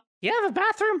 You have a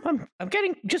bathroom? I'm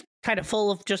getting just kind of full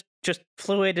of just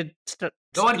fluid and stuff.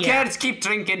 No one cares. Keep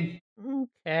drinking.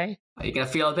 Okay. You're gonna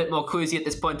feel a bit more queasy at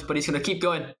this point, but he's gonna keep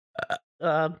going.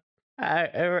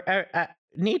 I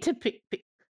need to pee.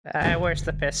 Where's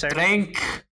the pisser? Drink!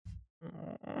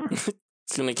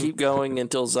 It's gonna keep going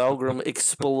until Zalgrim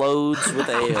explodes with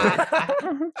ale.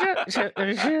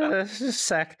 Just a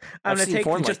sec. I'm I've gonna seen take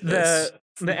porn just like this.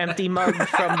 the empty mug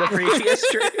from the previous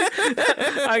drink.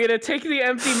 I'm gonna take the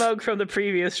empty mug from the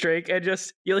previous drink and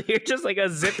you'll hear just like a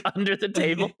zip under the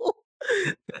table.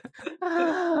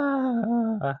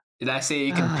 Did I say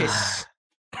you can piss?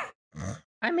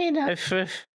 I mean,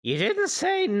 you didn't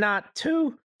say not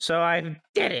to, so I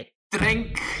did it.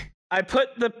 Drink! I put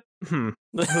the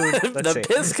the see.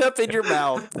 piss cup in your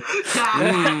mouth.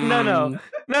 no.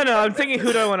 I'm thinking,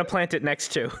 who do I want to plant it next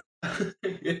to?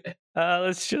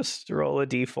 Let's just roll a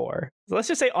d4. Let's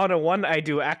just say on a 1, I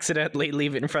do accidentally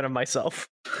leave it in front of myself.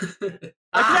 Like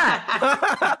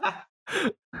that.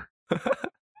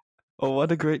 Oh,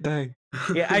 what a great day.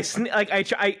 Yeah,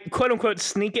 I quote unquote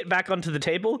sneak it back onto the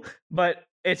table, but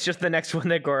it's just the next one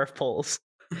that Gorif pulls.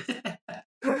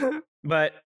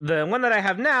 But the one that I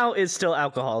have now is still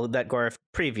alcohol that Gorif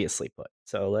previously put.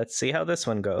 So let's see how this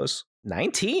one goes.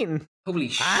 19. Holy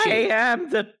I shit. am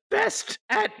the best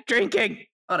at drinking.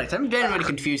 Alright, I'm genuinely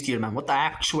confused here, man. What the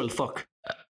actual fuck?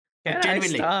 Can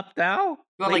Genuinely. I stop now?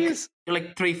 You're like, Please? you're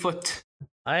like 3 foot.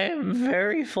 I am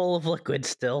very full of liquid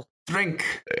still.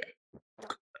 Drink.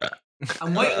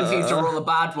 I'm waiting for you to roll a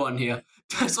bad one here,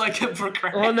 so I can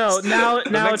progress. Well, no, now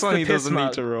The now next it's one the he piss doesn't need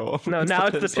mug. to roll. No, now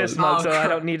it's the piss one. mug, so I Oh,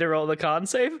 don't need to roll the con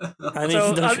save. I need,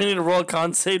 So, don't you need to roll a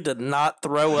con save to not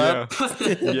throw up?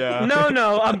 Yeah.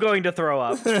 No, I'm going to throw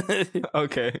up.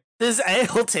 Okay. This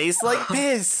ale tastes like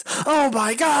piss. Oh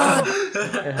my god!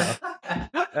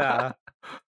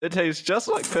 It tastes just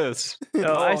like piss.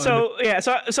 So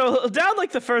down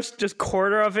like the first just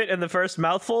quarter of it in the first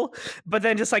mouthful, but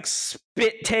then just like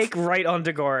spit take right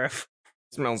onto Gorif.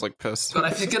 Smells like piss.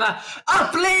 But if he's gonna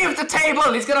uplift the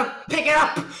table, he's gonna pick it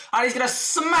up and he's gonna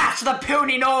smash the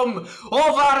puny gnome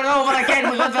over and over again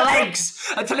with the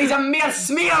legs until he's a mere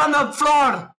smear on the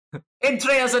floor.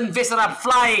 Entrails and viscera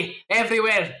fly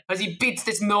everywhere as he beats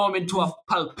this gnome into a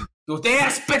pulp. You dare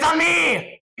spit on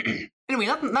me! Anyway,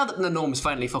 now that the gnome's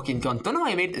finally fucking gone, don't know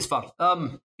how I made it this far.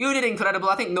 You did incredible.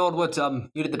 I think Norwood,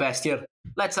 you did the best here.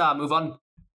 Let's move on.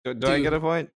 Do I get a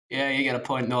point? Yeah, you get a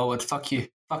point, Norwood. Fuck you.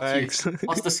 Fuck Thanks. you.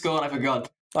 What's the score? I forgot.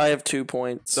 I have 2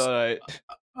 points. It's alright.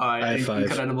 Alright, I have 5.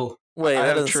 incredible. Wait, I that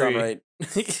have doesn't sound 3.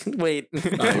 right.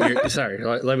 Wait, Sorry,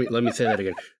 let me say that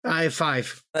again. I have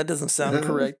 5. that doesn't sound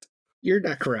correct. You're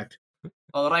not correct.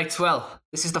 Alright, well,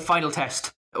 this is the final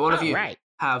test. All of you Right.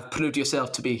 have proved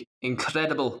yourself to be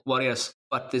incredible warriors,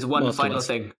 but there's one Most of final us.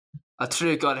 thing. A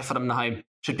true god from Naheim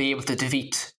should be able to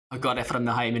defeat a god from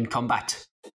Naheim in combat.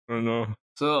 Oh no.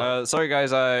 So, Sorry,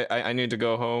 guys. I need to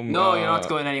go home. no, you're not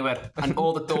going anywhere. And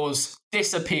all the doors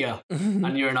disappear.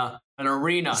 And you're in an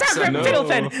arena. Sacred No.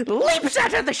 Fiddlefin leaps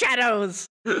out of the shadows!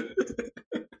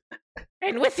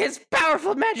 And with his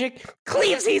powerful magic,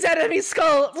 cleaves his enemy's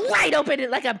skull wide open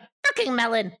like a fucking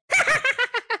melon!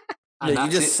 And Yeah, you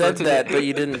that's just it said for that, today. but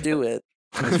you didn't do it.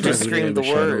 I'm You just surprised we didn't screamed the have a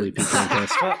shadow word. leaping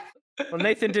contest. Well,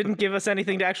 Nathan didn't give us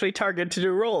anything to actually target to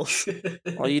do rolls.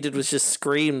 All you did was just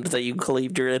screamed that you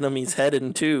cleaved your enemy's head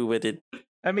in two, but it.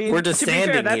 I mean, We're just to be fair,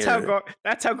 standing that's here.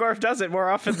 that's how Gorf does it more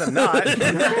often than not.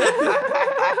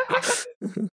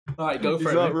 All right, go He's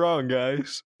for not it. wrong,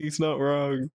 guys. He's not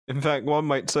wrong. In fact, one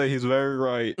might say he's very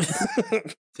right.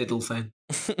 Fiddle fan.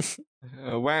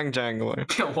 Wang Jangler.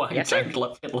 Why Yes, sir.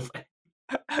 Fiddle fan?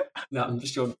 No, I'm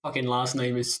just your fucking last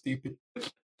name is stupid.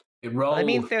 It roll. I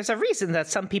mean, there's a reason that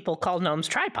some people call gnomes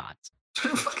tripods.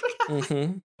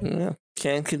 Yeah,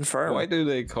 can confirm. Why do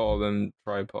they call them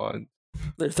tripods?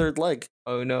 Their third leg.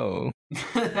 Oh no.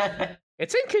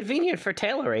 It's inconvenient for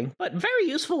tailoring, but very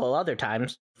useful other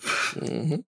times.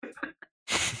 hmm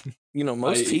You know,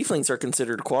 most tieflings are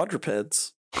considered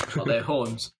quadrupeds. Well, they're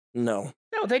horns. No,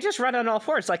 No, they just run on all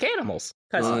fours like animals.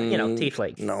 Because,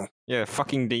 tiefling. no. Yeah,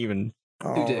 fucking demon.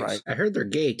 All dicks. right, I heard they're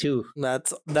gay too.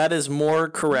 that is more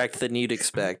correct than you'd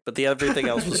expect, but the everything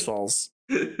else was false.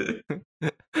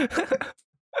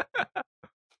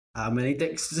 How many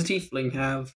dicks does a tiefling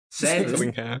have?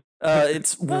 7.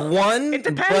 It's one, It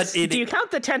depends. but Do you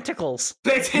count the tentacles?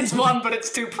 It's 1, but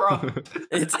it's 2 pronged.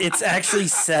 it's actually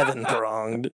 7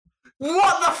 pronged.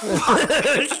 What the fuck?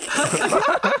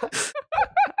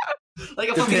 Like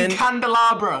a fucking Depend-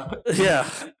 candelabra. Yeah,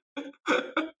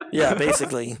 yeah,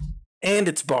 basically, and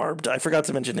it's barbed. I forgot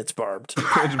to mention it's barbed.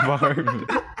 It's barbed.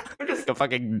 Like a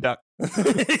fucking duck.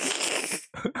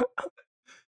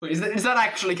 Wait, is that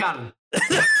actually canon?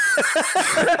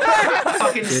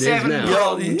 Fucking is 7 now.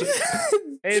 pronged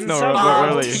In No, some not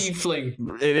armed really. tiefling.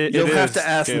 You'll have is to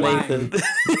ask scary. Nathan.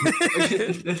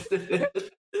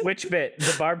 Which bit?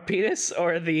 The barbed penis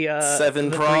or the 7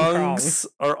 the three prongs,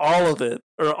 or all of it,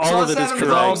 or all So of it is 7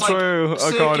 It's all prongs, correct. true,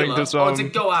 according to circular, or does some.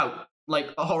 it go out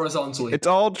like horizontally? It's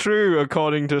all true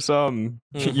according to some.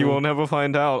 Mhm. You will never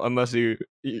find out unless you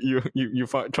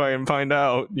try and find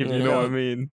out. You know what I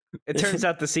mean? It turns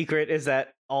out the secret is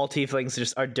that all tieflings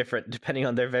just are different depending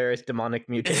on their various demonic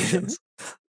mutations.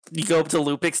 You go up to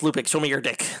Lupix, show me your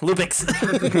dick. Lupix.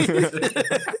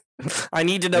 I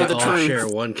need to know They the all share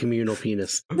truth. one communal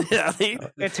penis. Yeah,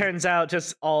 It turns out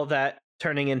just all that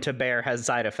turning into bear has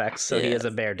side effects, so he Yeah. is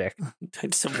a bear dick.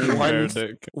 just Bear one,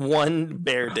 dick. one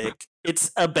bear dick.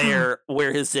 It's a bear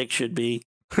where his dick should be.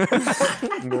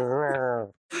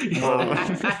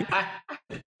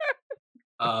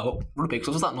 Rubik,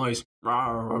 what was that noise?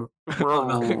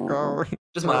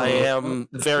 Just I my am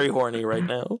very horny right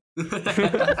now.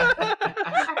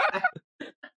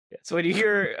 So when you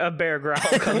hear a bear growl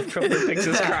coming from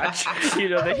Lupix's crotch, you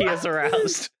know that he is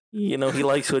aroused. You know, he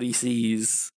likes what he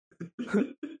sees.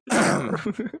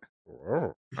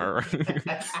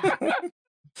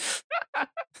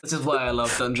 This is why I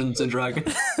love Dungeons and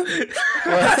Dragons.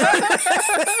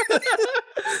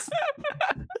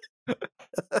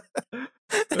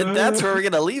 And that's where we're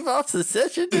going to leave off the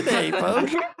session today,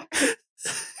 folks.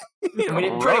 I mean,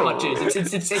 it pretty much is.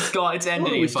 It's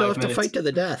ended Oh, in we still 5 have to minutes. fight to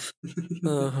the death.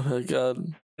 Oh my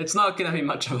god. It's not going to be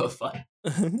much of a fight.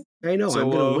 I know. So I'm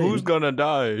gonna win. who's gonna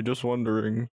die? Just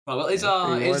wondering. Well, is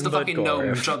Everyone the but fucking gnome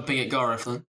Gorf. jumping at Gareth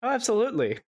then? Oh,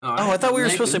 absolutely. All right, Oh, I thought we were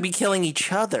supposed to Nathan. be killing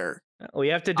each other. We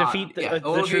have to defeat yeah,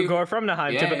 all the of true you- Gore from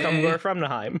Nahim Yeah, to become yeah, Gore yeah. from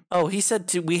Nahim. Oh, he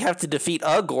said we have to defeat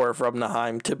a Gore from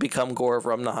Nahim to become Gore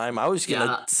from Nahim. I was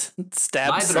gonna Yeah. stab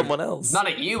Neither- someone else. None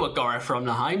of you are Gareth from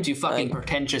Nahim, you fucking Right.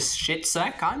 pretentious shit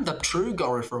sack. I'm the true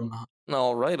Gareth from Nahim.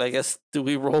 All right, I guess. Do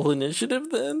we roll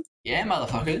initiative then? Yeah,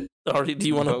 motherfucker. Or do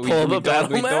you want to But pull up a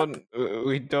battle map?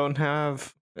 We don't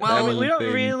have. Well, We don't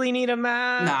anything. really need a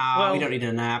map. Nah, well, we don't need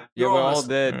a nap. Yeah, You're we're all almost-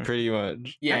 dead pretty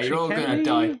much. Yeah, actually, you're all can gonna we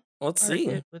die. Let's see.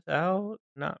 target without,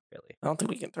 not really. I don't think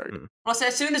we can target. Well, so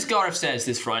as soon as Gareth says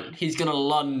this front, he's gonna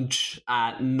lunge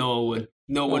at Norwood.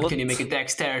 Norwood, Well, can you make a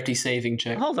dexterity saving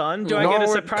check? Hold on. Do I get a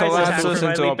Norwood surprise attack collapses for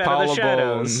my into a leap out pile of the of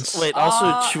shadows? bones. Wait, also,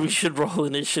 Ah. we should roll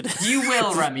initiative. You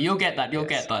will, Remy. You'll get that. You'll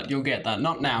Yes. get that. You'll get that.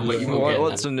 Not now, but you will What, get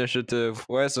what's that. initiative?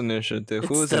 Where's initiative? It's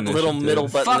Who's that initiative? little middle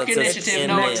button Fuck that says initiative. in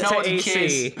No, there. it's It's no, a it's a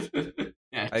AC. kiss.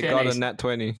 Yeah, I 10 got a AC. nat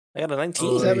 20. I got a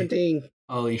 19. 17.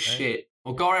 Holy shit.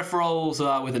 Well, Gareth rolls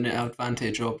with an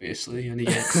advantage, obviously, and he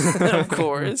gets. Of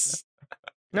course.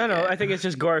 No, I think it's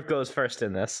just Gorf goes first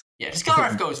in this. Yeah, just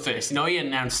Gareth goes first. You know, he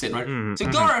announced it, right? Mm, So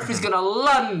mhm, Gareth is going to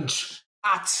lunge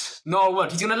at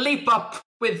Norwood. He's going to leap up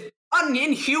with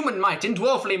inhuman might and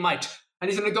dwarfly might and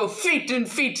he's going to go feet and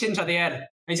feet into the air. And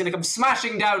he's going to come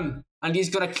smashing down, and he's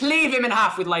going to cleave him in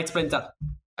half with Light Splinter.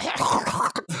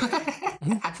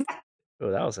 Oh,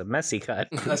 that was a messy cut.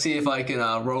 Let's see if I can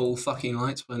roll fucking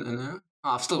Light Splinter now. Oh,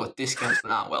 I've still got discounts,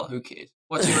 but well, who cares?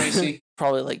 What's your AC?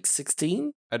 Probably like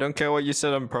 16. I don't care what you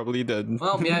said. I'm probably dead.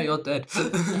 Well, yeah, you're dead.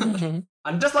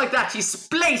 And just like that, he's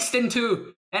spliced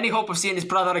into any hope of seeing his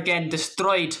brother again,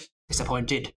 destroyed,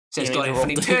 disappointed, says You need to Gorif, roll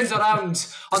and he turns around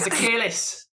onto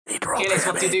Kalis. You need to roll Kalis,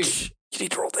 what do you do? You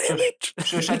need to roll damage.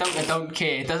 Shush, I don't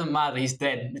care. It doesn't matter. He's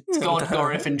dead. It's God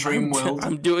Gorif in Dream World.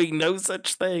 I'm doing no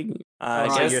such thing. I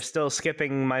So guess you're still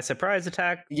skipping my surprise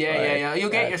attack? Yeah. You'll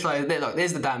get your slide. Look,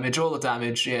 there's the damage. All the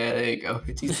damage. Yeah, there you go.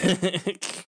 He's dead.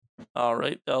 All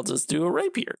right, I'll just do a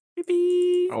rapier.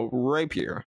 Beep. Oh,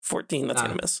 rapier. 14, that's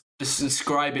gonna miss. Just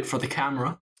describe it for the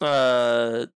camera.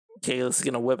 Kalis is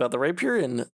gonna whip out the rapier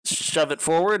and shove it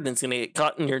forward, and it's gonna get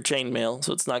caught in your chainmail,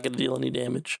 so it's not gonna deal any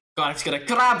damage. Gorif's gonna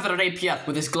grab the rapier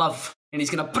with his glove, and he's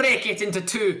gonna break it into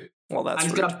two. Well, that's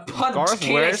And he's rude. gonna punch Garth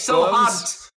Kalis wears so hard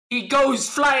gloves. he goes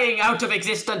flying out of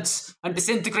existence and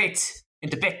disintegrates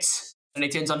into bits. And he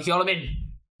turns on Hjalmin.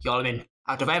 Hjalmin,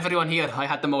 out of everyone here, I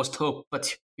had the most hope,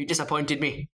 but you disappointed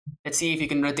me. Let's see if you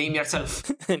can redeem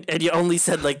yourself. And you only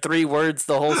said like 3 words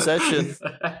the whole session.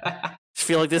 I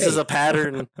feel like this is a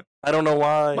pattern. I don't know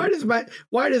why.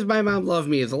 Why does my mom love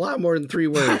me? It's a lot more than 3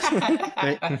 words.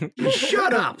 Right?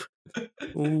 Shut up.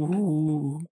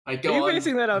 Ooh. I Are go you on.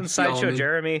 basing that on Sideshow Hjalmin.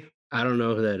 Jeremy? I don't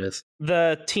know who that is.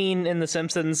 The teen in The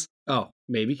Simpsons? Oh,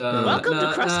 maybe. Welcome to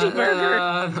Krusty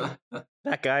Burger.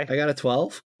 That guy. I got a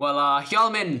 12. Well,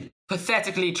 Hjalmin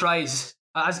pathetically tries.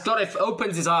 As Gorif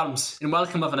opens his arms in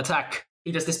welcome of an attack,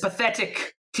 he does this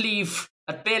pathetic cleave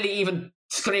that barely even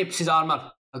scrapes his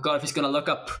armor. Gorif is going to look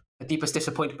up, the deepest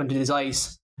disappointment in his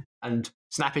eyes, and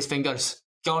snap his fingers.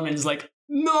 Hjalmin's like,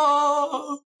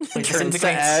 no! He Turns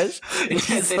to ash. disintegrates.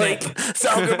 He's like,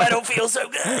 Salgrim, I don't feel so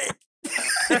good.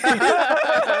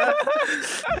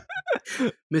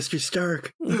 Mr.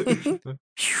 Stark.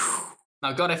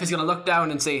 Now Gorif is going to look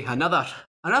down and say, another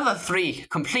 3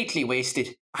 completely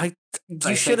wasted.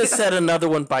 You should have said another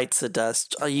one bites the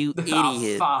dust. Are you Oh,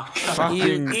 idiot? fuck.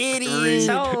 You idiot.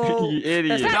 So, You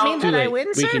idiot. does that mean Too that I late. win,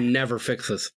 We sir? can never fix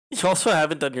this. You also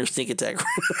haven't done your sneak attack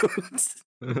rounds.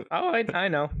 Oh, I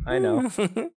know.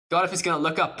 Gorif is going to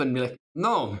look up and be like,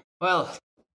 no, well,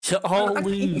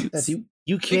 Holy. You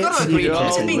you can't gotta sneak agree, attack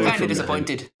he's away been kind from of the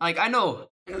disappointed. Like, I know,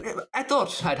 I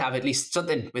thought I'd have at least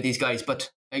something with these guys, but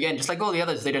again, just like all the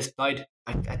others, they just died.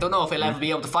 I don't know if I'll ever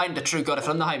be able to find the true Gorif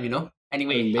Rundheim, you know?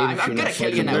 Anyway, Maybe I'm if you're gonna not kill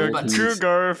you fighting now, the but... True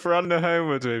Garth from the home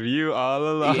was with you all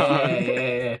along.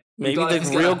 Yeah. Maybe Gorif the is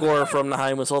real gonna- Gore from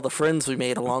Naheim was all the friends we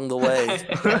made along the way.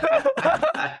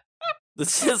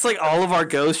 It's just like all of our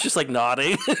ghosts just like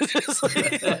nodding. Just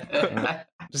like-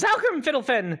 Zalgrim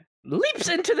Fiddlefin leaps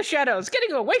into the shadows,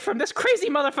 getting away from this crazy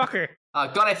motherfucker.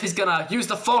 Gorif is gonna use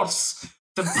the force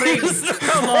to bring...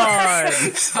 Come on.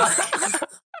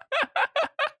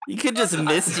 You could just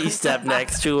Misty step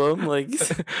next to him. Like,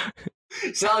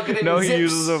 Zalgrim No, he zips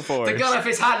uses a force. the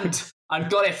Gorif's hand, and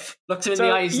Gorif looks him in So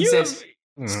the eyes and you says,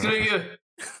 Mm. screw you,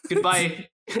 goodbye,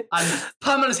 and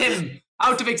pummels him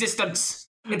out of existence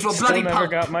into a Still bloody never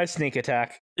pulp. got my sneak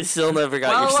attack. you still never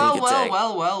got your sneak attack.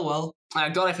 Well.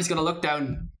 Gorif is going to look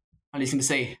down and he's going to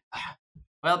say,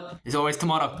 well, there's always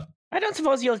tomorrow. I don't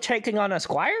suppose you're taking on a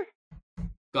squire?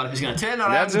 Gorif is going to turn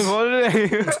around. That's what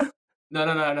it is.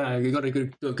 No. You got do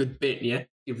a good bit, yeah?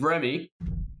 Give Remy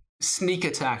sneak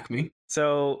attack me.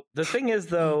 So the thing is,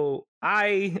 though,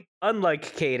 I,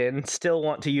 unlike Caden, still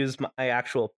want to use my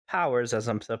actual powers as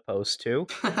I'm supposed to.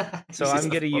 So I'm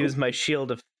going to use my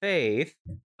Shield of Faith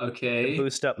to Okay.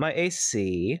 boost up my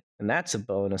AC, and that's a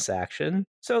bonus action.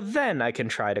 So then I can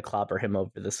try to clobber him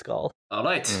over the skull. All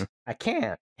right. Mm. I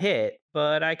can't hit,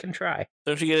 but I can try.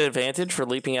 Don't you get an advantage for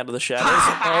leaping out of the shadows?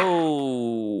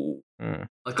 Oh. Mm.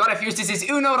 Well, Gorif uses his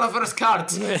Uno reverse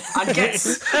card and gets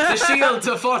the shield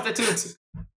to fortitude.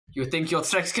 You think your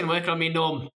tricks can work on me,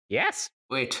 gnome? Yes.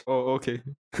 Wait. Oh, okay.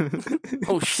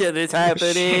 Oh shit, it's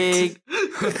happening.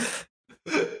 Shit.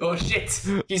 Oh shit,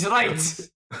 he's right.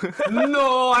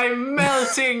 No, I'm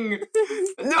melting.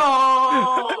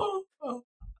 No.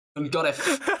 And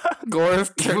Gorif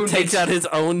Gorf Wounded. takes out his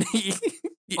own.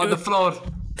 on the floor.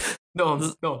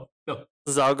 No.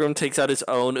 Zalgrim takes out his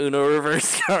own Uno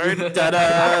reverse card.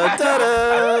 Da-da,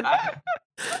 da-da.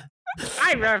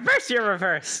 I reverse your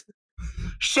reverse.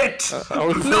 Shit. Are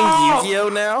we playing No! Yu-Gi-Oh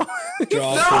now?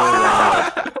 No!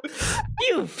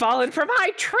 You've fallen for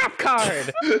my trap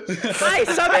card. I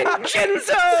summon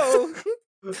Jinzo.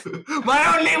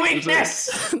 My only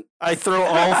weakness! I throw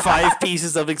all 5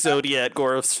 pieces of Exodia at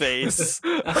Gorof's face.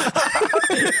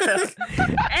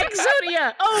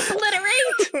 Exodia!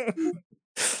 Obliterate!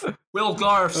 Will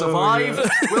Garf survive?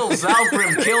 Will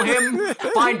Zalgrim kill him?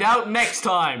 Find out next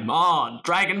time on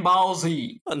Dragon Ball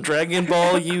Z. On Dragon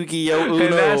Ball Yu-Gi-Oh! Uno.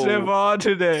 And that's it for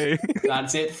today.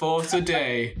 That's it for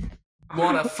today.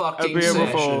 What a fucking Happy April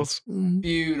session. Fools.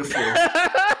 Beautiful.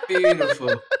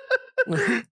 Beautiful.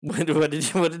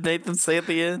 What did Nathan say at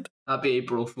the end? Happy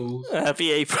April Fools.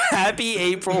 Happy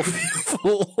April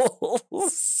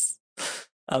Fools.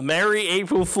 A Merry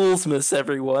April Foolsmas,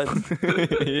 everyone.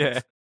 Yeah.